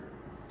them.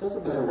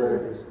 Doesn't matter where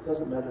it is.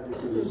 Doesn't matter if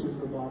it's in the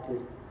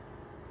supermarket,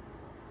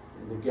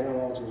 in the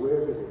garage, or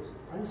wherever it is.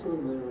 Pray for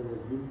them there and then.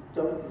 You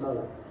don't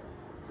know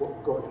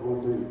what God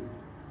will do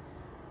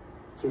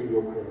through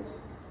your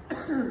prayers.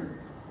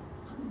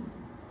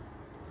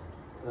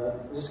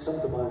 Just come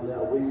to mind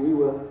now. We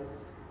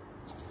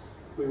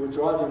were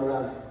driving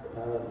around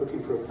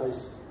looking for a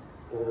place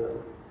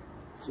to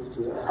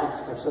have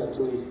something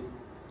to eat,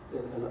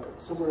 and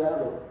somewhere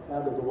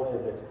out of the way a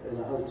bit, in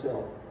a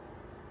hotel,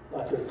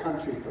 like a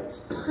country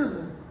place.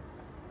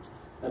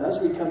 And as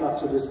we come up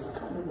to this, I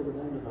can't remember the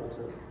name of the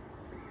hotel.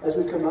 As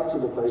we come up to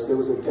the place, there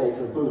was a gate,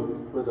 a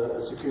boom, with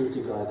a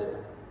security guy there.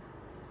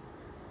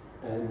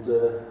 And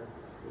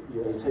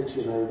you know, he takes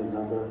your name and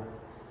number.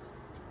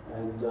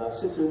 And I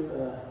said to him,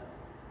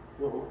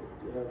 "Well,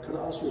 can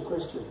I ask you a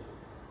question?"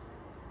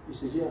 He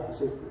said, "Yeah." I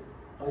said,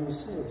 "Are you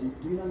saved?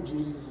 Do you know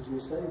Jesus as your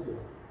Saviour?"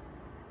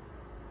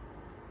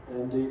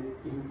 And he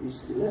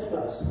left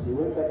us. He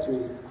went back to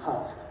his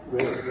hut,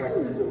 where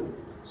his little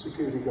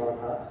security guard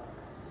hut.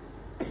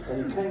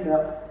 And he came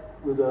out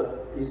with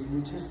his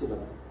New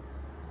Testament.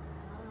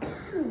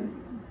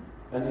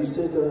 And he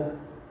said,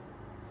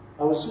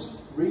 "I was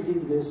just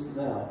reading this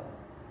now.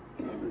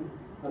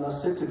 And I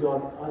said to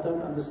God, I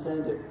don't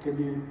understand it. Can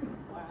you..."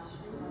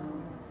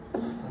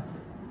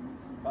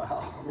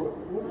 Wow.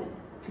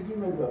 Can you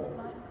remember?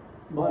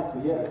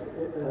 Michael, yeah.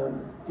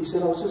 He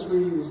said, "I was just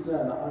reading this now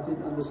and I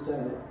didn't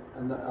understand it.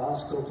 And I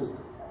asked God to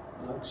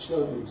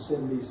show me,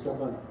 send me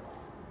someone,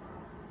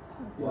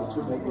 you know,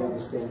 to make me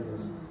understand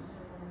this."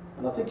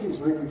 And I think he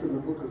was reading from the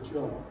book of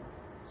John.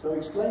 So he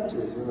explained to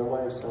him the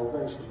way of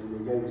salvation, and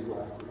he gave his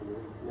life to the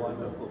Lord.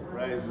 Wonderful.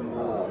 Praise the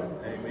Lord.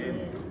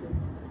 Amen.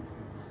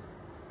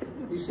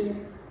 You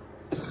see,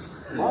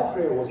 my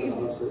prayer wasn't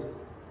answered,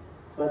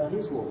 but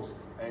his was.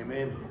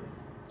 Amen.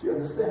 Do you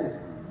understand?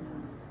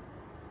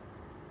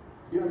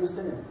 You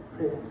understand?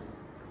 Prayer.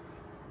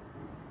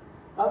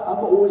 I'm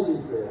always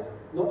in prayer.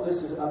 Not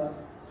necessarily.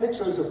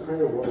 Petra's a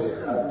prayer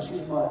warrior.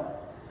 She's my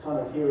kind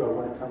of hero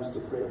when it comes to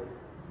prayer.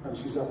 And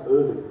she's up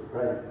early,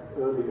 praying.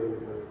 Early,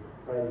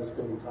 praying and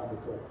spending time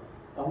with God.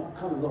 I'm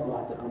kind of not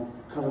like that. I'm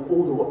kind of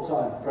all the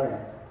time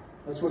praying.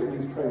 That's what it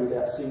means, pray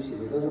without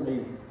ceasing. It doesn't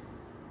mean,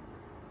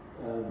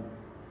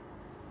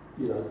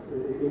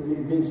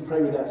 it means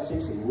pray without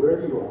ceasing.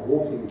 Wherever you are,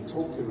 walking,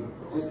 talking,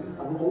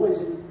 I'm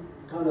always in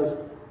kind of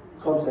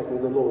contact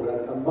with the Lord.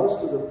 And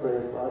most of the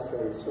prayers I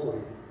say is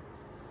sorry.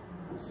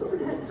 I'm sorry.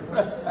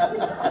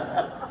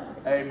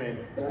 Amen.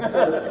 That's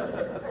kind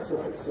of,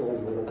 sorry,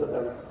 Lord. I've got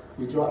that.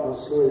 You drive, well,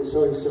 sorry,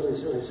 Lord.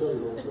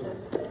 Sorry.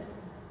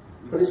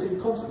 But it's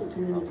in constant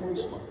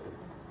communication.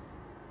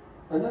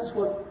 And that's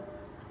what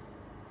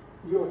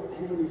your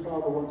Heavenly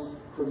Father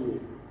wants from you.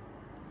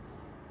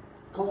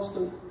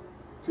 Constant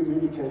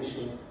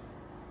communication,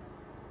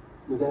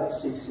 without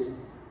ceasing,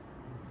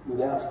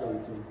 without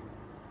fainting.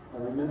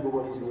 And remember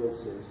what his word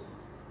says.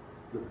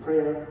 The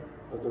prayer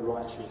of the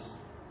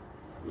righteous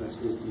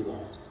is his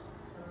delight.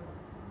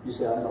 You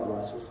say, I'm not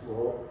righteous.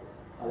 Well,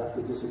 I'll have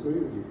to disagree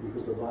with you,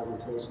 because the Bible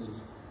tells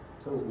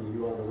me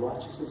you are the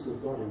righteousness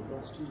of God in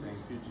Christ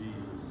Jesus. Thank you,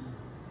 Jesus.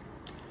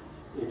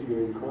 If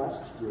you're in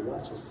Christ, you're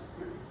righteous.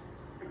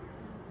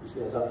 You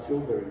say, I don't feel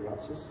very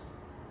righteous.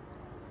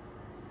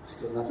 It's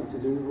got nothing to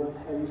do with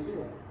how you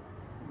feel.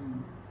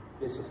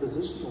 It's a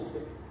positional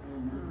thing.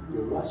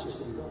 You're righteous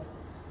in God.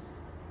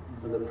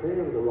 And the prayer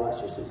of the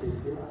righteous is his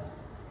delight.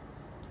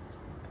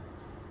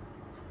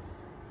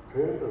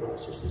 Prayer of the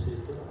righteous is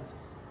his delight.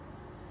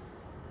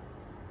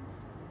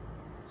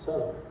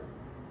 So,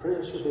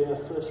 prayer should be our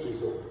first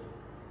resort,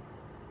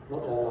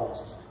 not our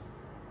last.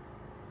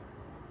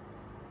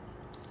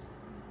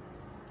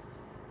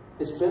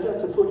 It's better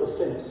to put a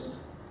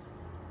fence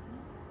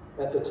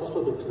at the top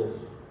of the cliff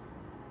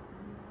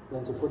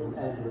than to put an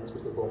ambulance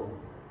at the bottom.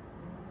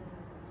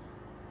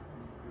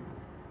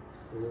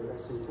 You let that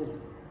sink in.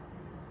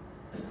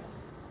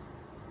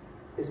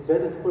 It's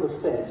better to put a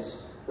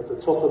fence at the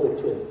top of the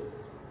cliff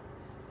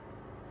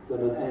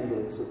than an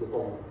ambulance at the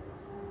bottom.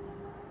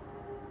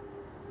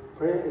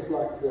 Prayer is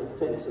like the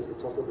fence at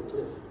the top of the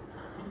cliff.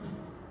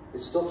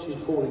 It stops you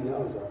falling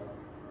over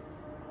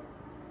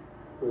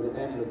where the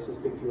ambulance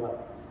will pick you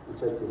up and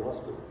take you to the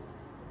hospital.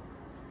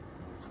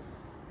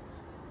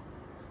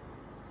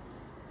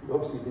 You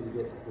obviously didn't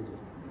get that, did you?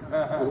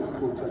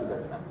 We'll come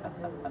back.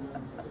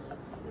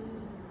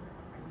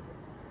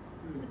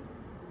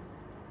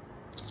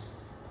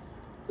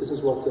 This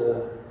is what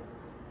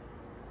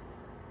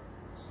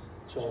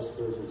Charles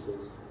Spurgeon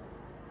says.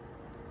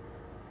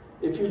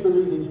 If you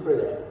believe in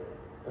prayer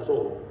at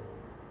all,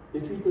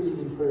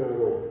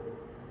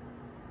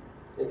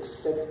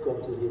 expect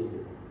God to hear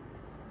you.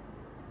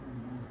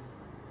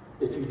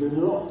 If you do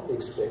not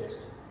expect,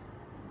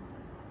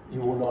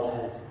 you will not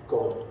have.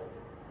 God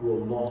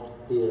will not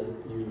hear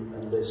you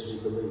unless you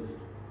believe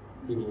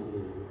he will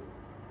hear you.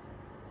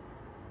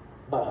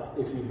 But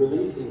if you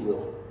believe he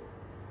will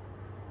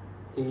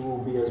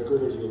be as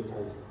good as your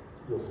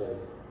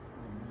faith.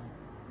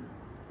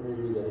 Let me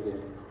read that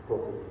again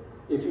properly.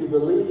 If you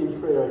believe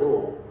in prayer at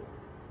all,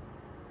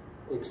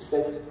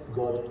 expect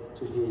God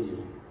to hear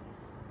you.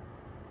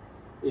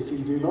 If you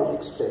do not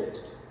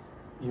expect,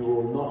 you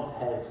will not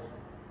have.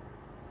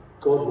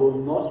 God will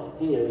not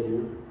hear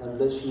you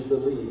unless you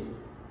believe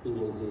he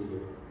will hear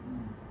you.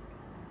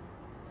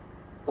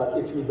 But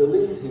if you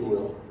believe he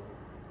will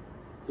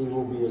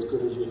be as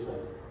good as your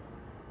faith.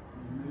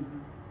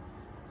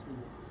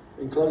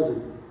 In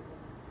closing,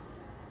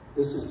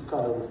 this is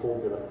kind of the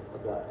formula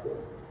about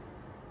prayer.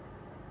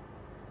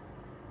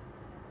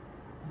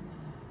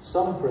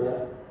 Some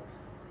prayer,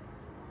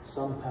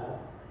 some power.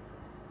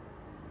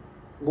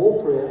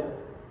 More prayer,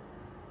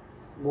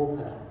 more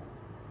power.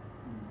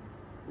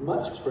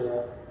 Much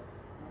prayer,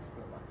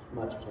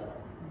 much power.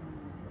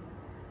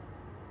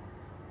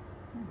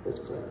 Let's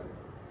pray.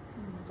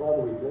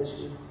 Father, we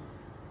bless you.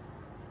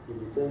 Give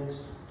you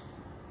thanks.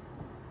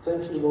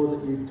 Thank you, Lord,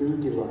 that you do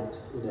delight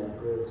in our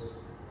prayers.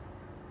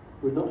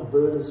 We're not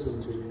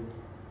burdensome to you.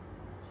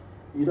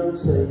 You don't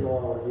say,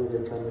 oh, here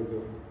they come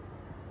again.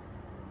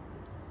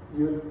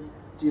 You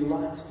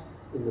delight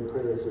in the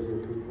prayers of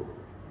your people.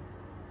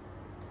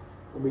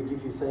 And we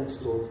give you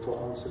thanks, Lord, for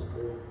answered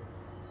prayer.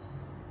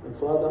 And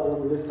Father, I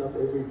want to lift up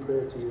every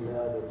prayer to you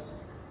now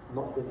that's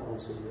not been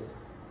answered yet.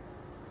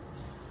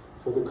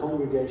 For the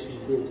congregation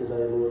here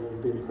today, Lord,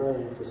 who've been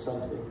praying for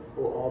something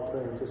or are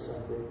praying for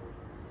something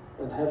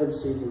and haven't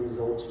seen the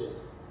results yet.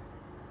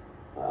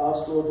 I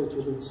ask, Lord, that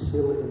you'll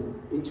instill in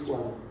each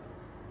one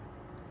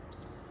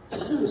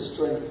the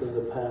strength and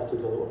the power to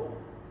go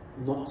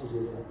on, not to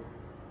give up,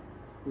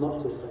 not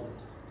to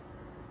faint.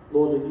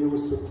 Lord, that you will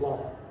supply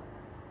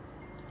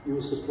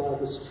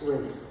the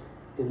strength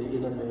in the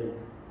inner man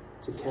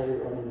to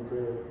carry on in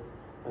prayer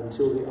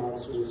until the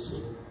answer is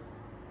seen.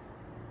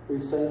 We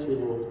thank you,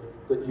 Lord,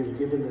 that you've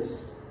given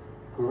this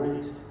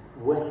great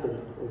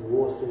weapon of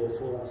warfare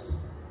for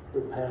us,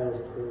 the power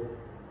of prayer.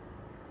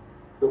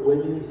 That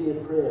when you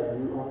hear prayer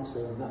and you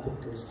answer, nothing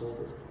can stop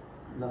it.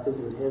 Nothing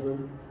in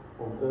heaven,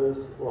 on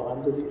earth, or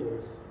under the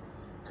earth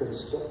can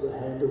stop the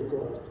hand of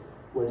God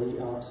when he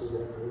answers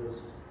our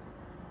prayers.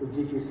 We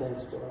give you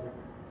thanks, Father.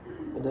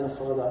 And now,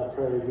 Father, I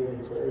pray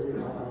again for every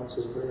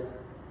unanswered prayer.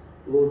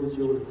 Lord, that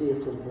you will hear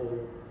from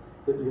heaven,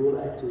 that you will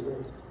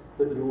activate,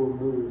 that you will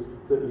move,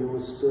 that you will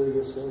stir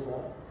yourself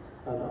up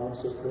and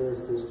answer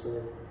prayers this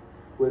day,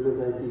 whether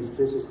they be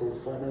physical,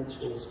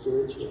 financial,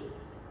 spiritual.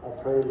 I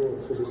pray,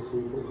 Lord, for this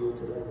people here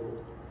today, Lord.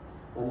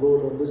 And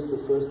Lord, on this,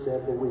 the first day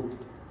of the week,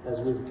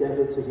 as we've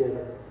gathered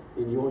together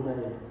in your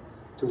name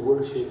to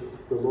worship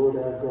the Lord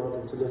our God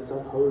and to lift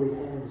up holy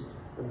hands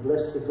and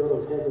bless the God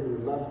of heaven who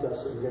loved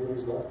us and gave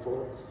his life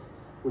for us,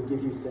 we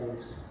give you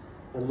thanks.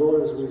 And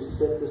Lord, as we've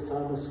set this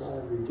time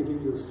aside, we're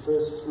giving you the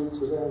first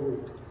fruits of our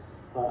week.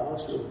 I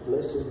ask your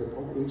blessing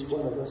upon each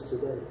one of us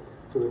today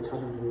for the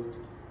coming week.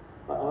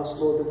 I ask,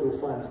 Lord, that we'll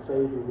find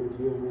favor with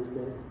you and with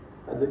men,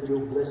 and that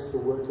you'll bless the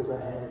work of our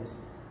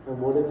hands, and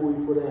whatever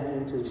we put our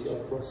hand to shall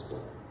prosper.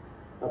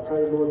 I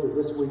pray, Lord, that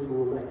this week we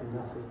will lack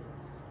nothing,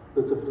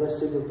 that the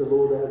blessing of the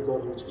Lord our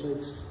God, which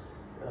makes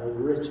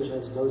rich and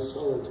adds no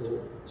sorrow to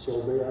it,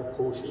 shall be our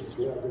portion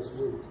throughout this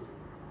week.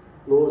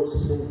 Lord,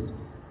 send,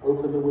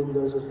 open the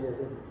windows of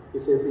heaven.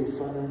 If there be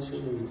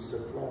financial needs,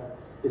 supply.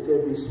 If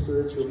there be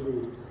spiritual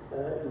need,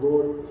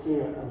 Lord,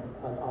 hear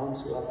and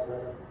answer our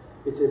prayer.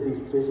 If there be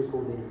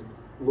physical need,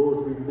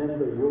 Lord,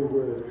 remember your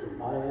word.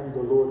 I am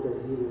the Lord that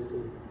healeth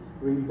thee.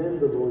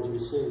 Remember, Lord, you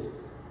said,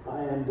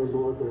 I am the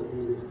Lord that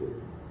healeth thee.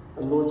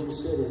 And Lord, you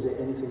said, is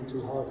there anything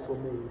too hard for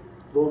me?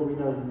 Lord, we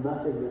know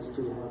nothing that's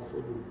too hard for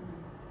you.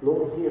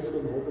 Lord, hear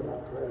from heaven, I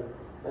pray,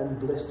 and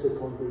bless the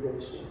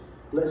congregation.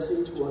 Bless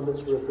each one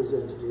that's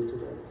represented here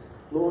today.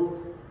 Lord,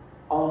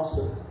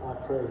 answer, I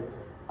pray,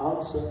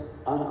 answer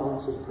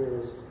unanswered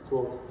prayers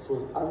for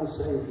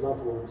unsaved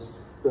loved ones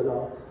that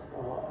are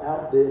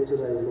out there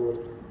today, Lord.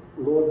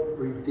 Lord,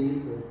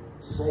 redeem them,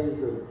 save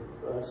them,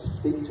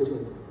 speak to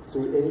them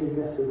through any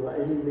method or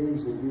any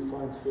means that you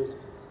find fit.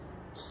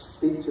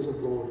 Speak to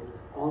them, Lord.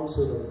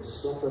 Answer them,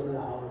 soften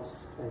their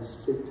hearts, and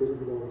speak to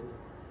them, Lord.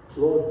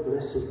 Lord,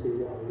 blessed be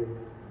your holy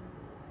name.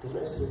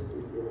 Blessed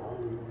be your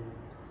holy name.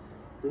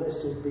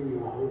 Blessed be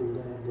your holy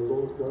name, the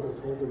Lord God of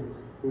heaven,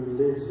 who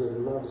lives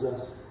and loves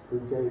us, who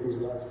gave his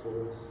life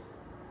for us.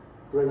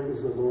 Great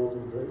is the Lord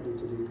and greatly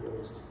to be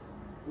praised.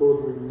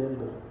 Lord,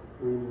 remember,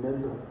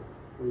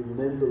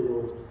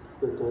 Lord,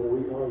 that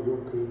we are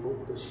your people,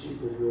 the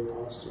sheep of your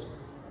pasture.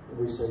 And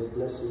we say,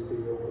 blessed be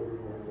your holy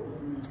name, Lord.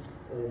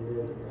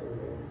 Amen,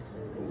 amen,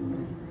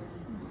 amen.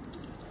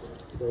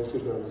 Thank you,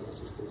 brothers and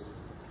sisters.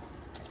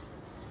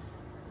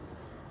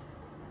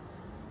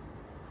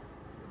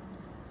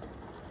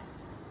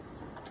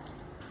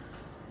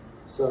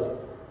 So,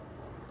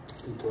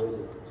 in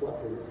closing,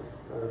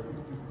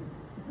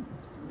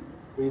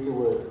 read the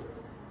word.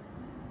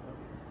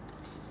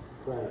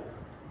 Pray.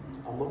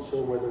 I'm not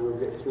sure whether we'll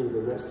get through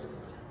the rest,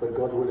 but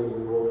God willing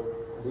we will.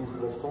 And these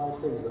are the 5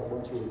 things I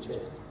want you to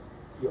check.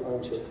 Your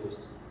own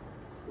checklist.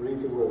 Read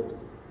the word.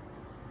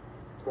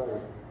 Pray.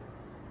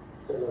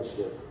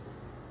 Fellowship.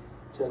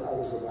 Tell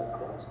others about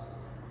Christ.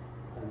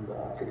 And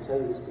I can tell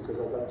you this because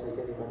I don't take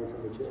any money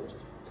from the church.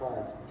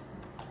 Tithe.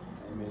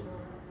 Amen.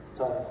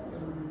 Tithe.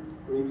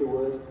 Read the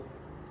word.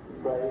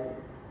 Pray.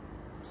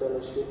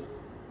 Fellowship.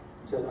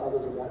 Tell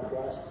others about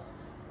Christ.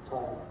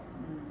 Tithe.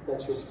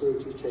 That's your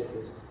spiritual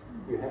checklist.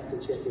 You have to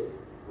check it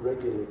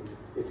regularly.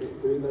 If you're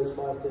doing those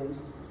 5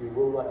 things, you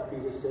will, like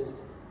Peter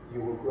says,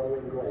 you will grow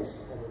in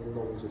grace and in the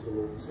knowledge of the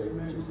Lord and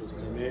Savior Jesus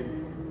Christ.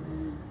 Amen.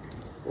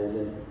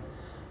 Amen.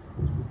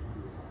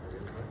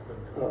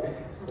 Oh.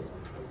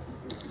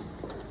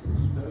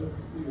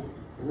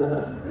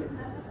 No.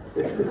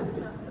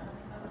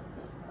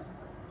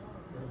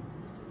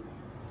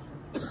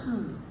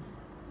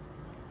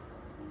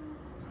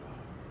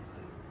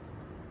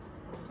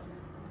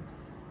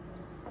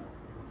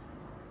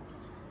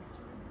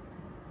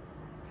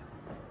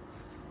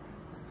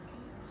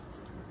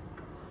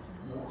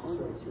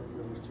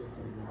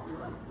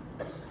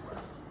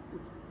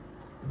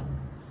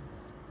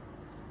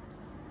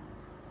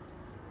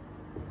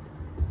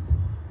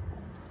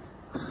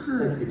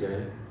 Thank you,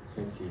 Dave.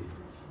 Thank you.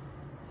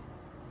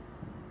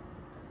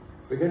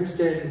 We're going to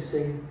stand and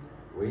sing,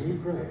 when you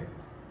pray,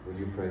 will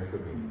you pray for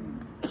me?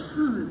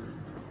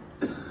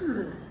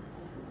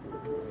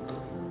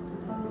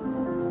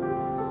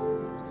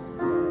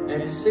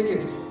 And sing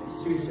it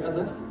to each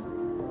other.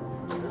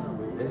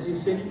 As you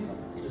sing,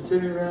 just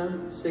turn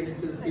around, sing it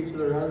to the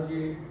people around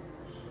you,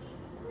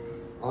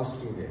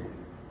 asking them.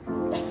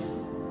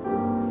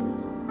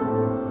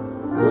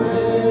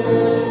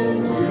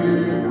 When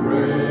you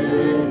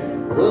pray,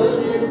 will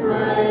you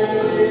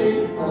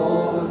pray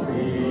for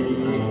me?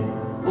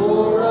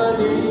 For I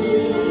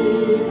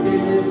need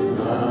his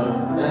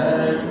love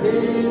and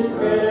his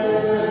care.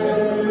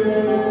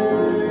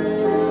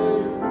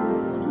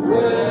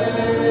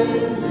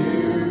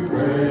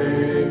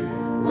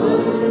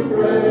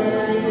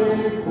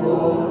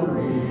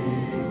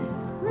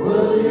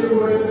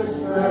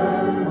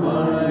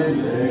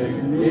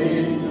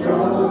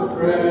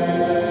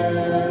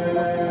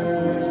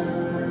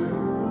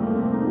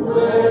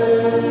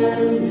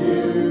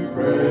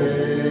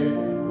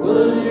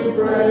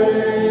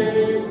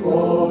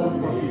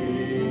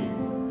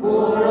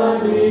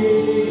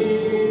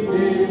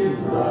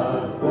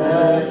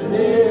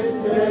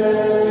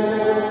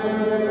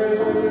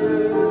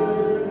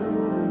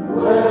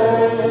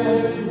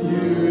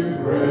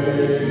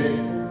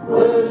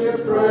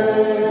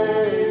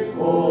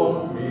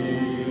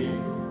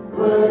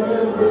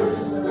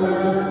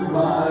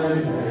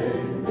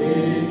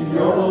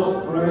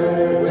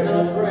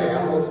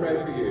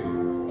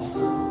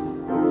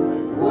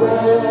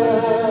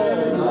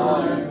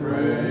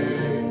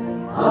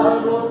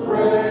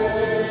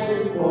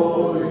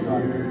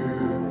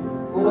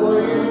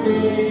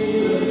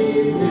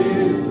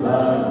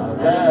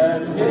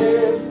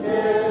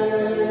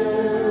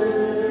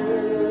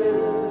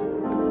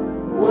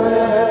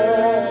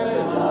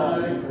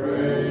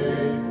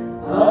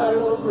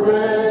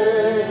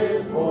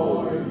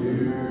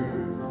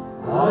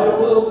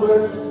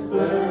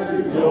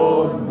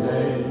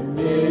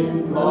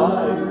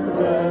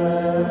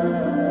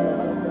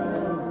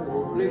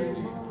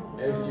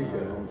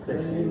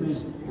 Thank you.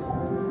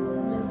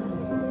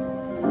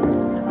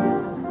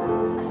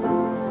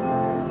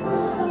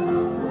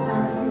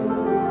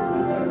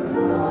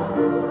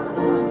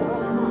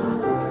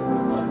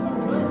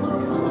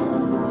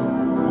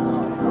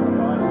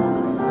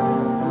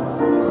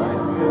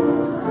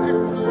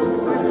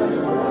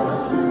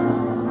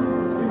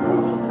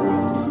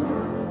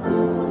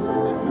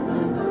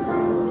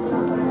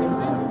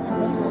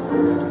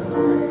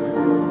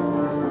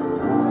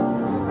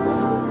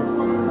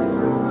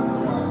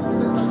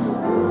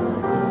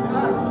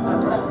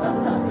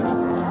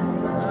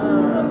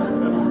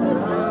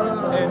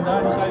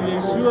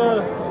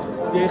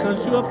 Jy gaan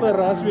so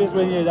verras wees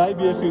wanneer jy daai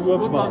besie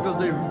oopmaak. Dat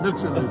heeft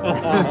niks aan doen.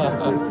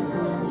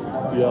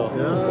 Ja.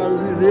 Ja, dat is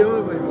die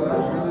leeuwen, my man. Dat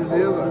is die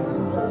leeuwen.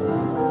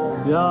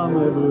 Ja,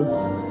 my broer.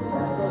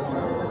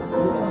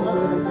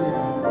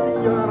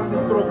 Jaren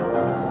niet trok.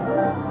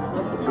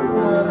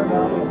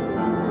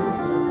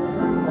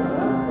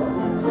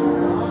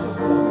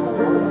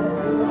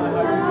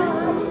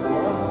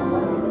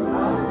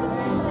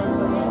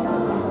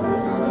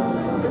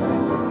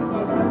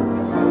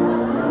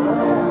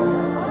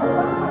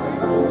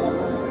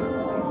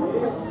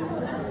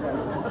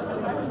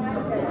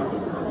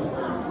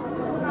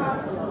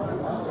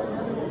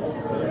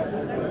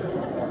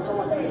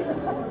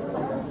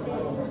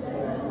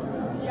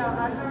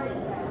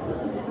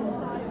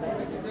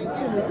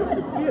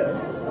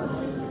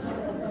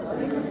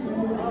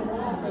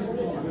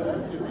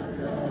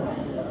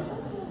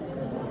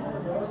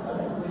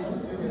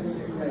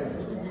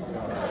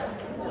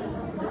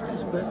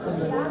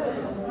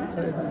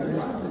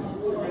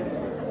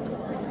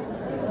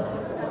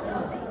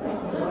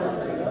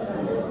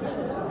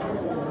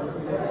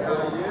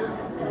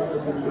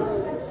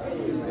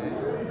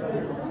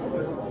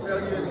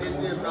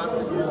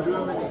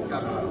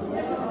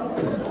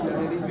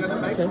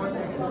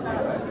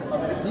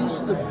 These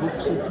are the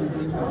books that you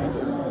bring with.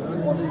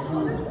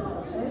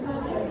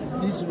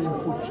 These are in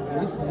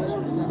Portuguese, these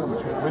are in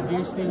English. But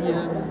these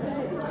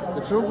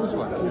the children's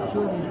one? The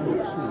children's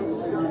books,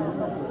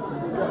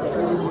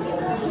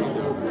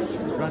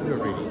 Run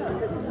already.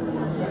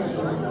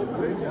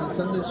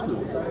 Sunday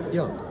school.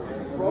 Yeah.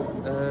 You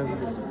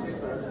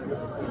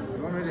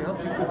want me to help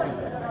you cooking?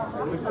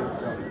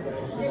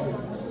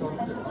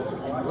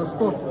 Let's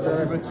stop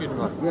with you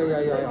tonight.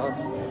 Yeah.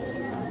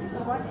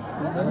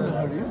 I'm in a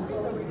hurry.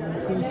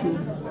 Finish your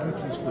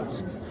duties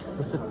first.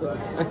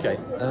 Okay.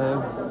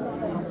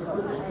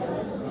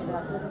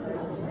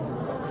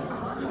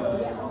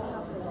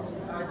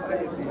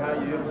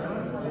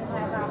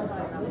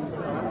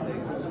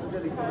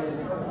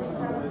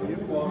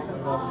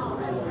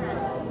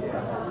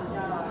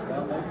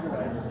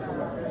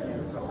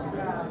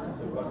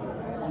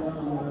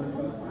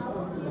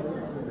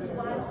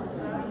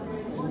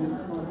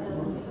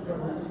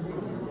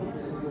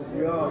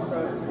 Yeah, so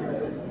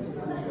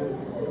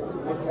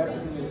what's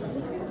happening is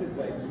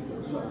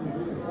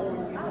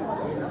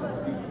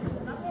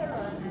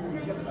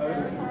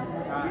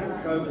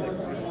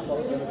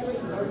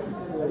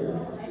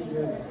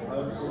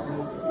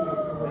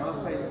now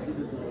saying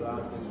citizens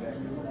allowed to come back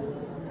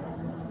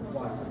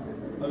twice,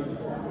 only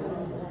twice.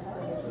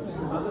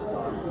 Other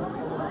time,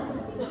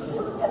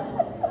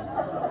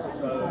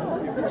 so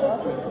if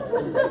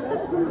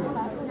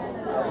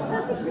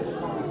this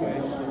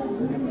congregation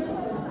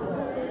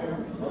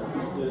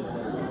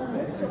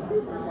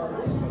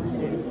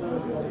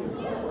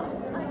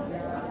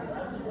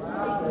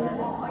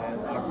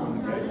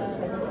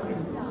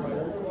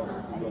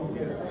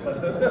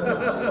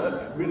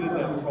we didn't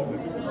have a problem.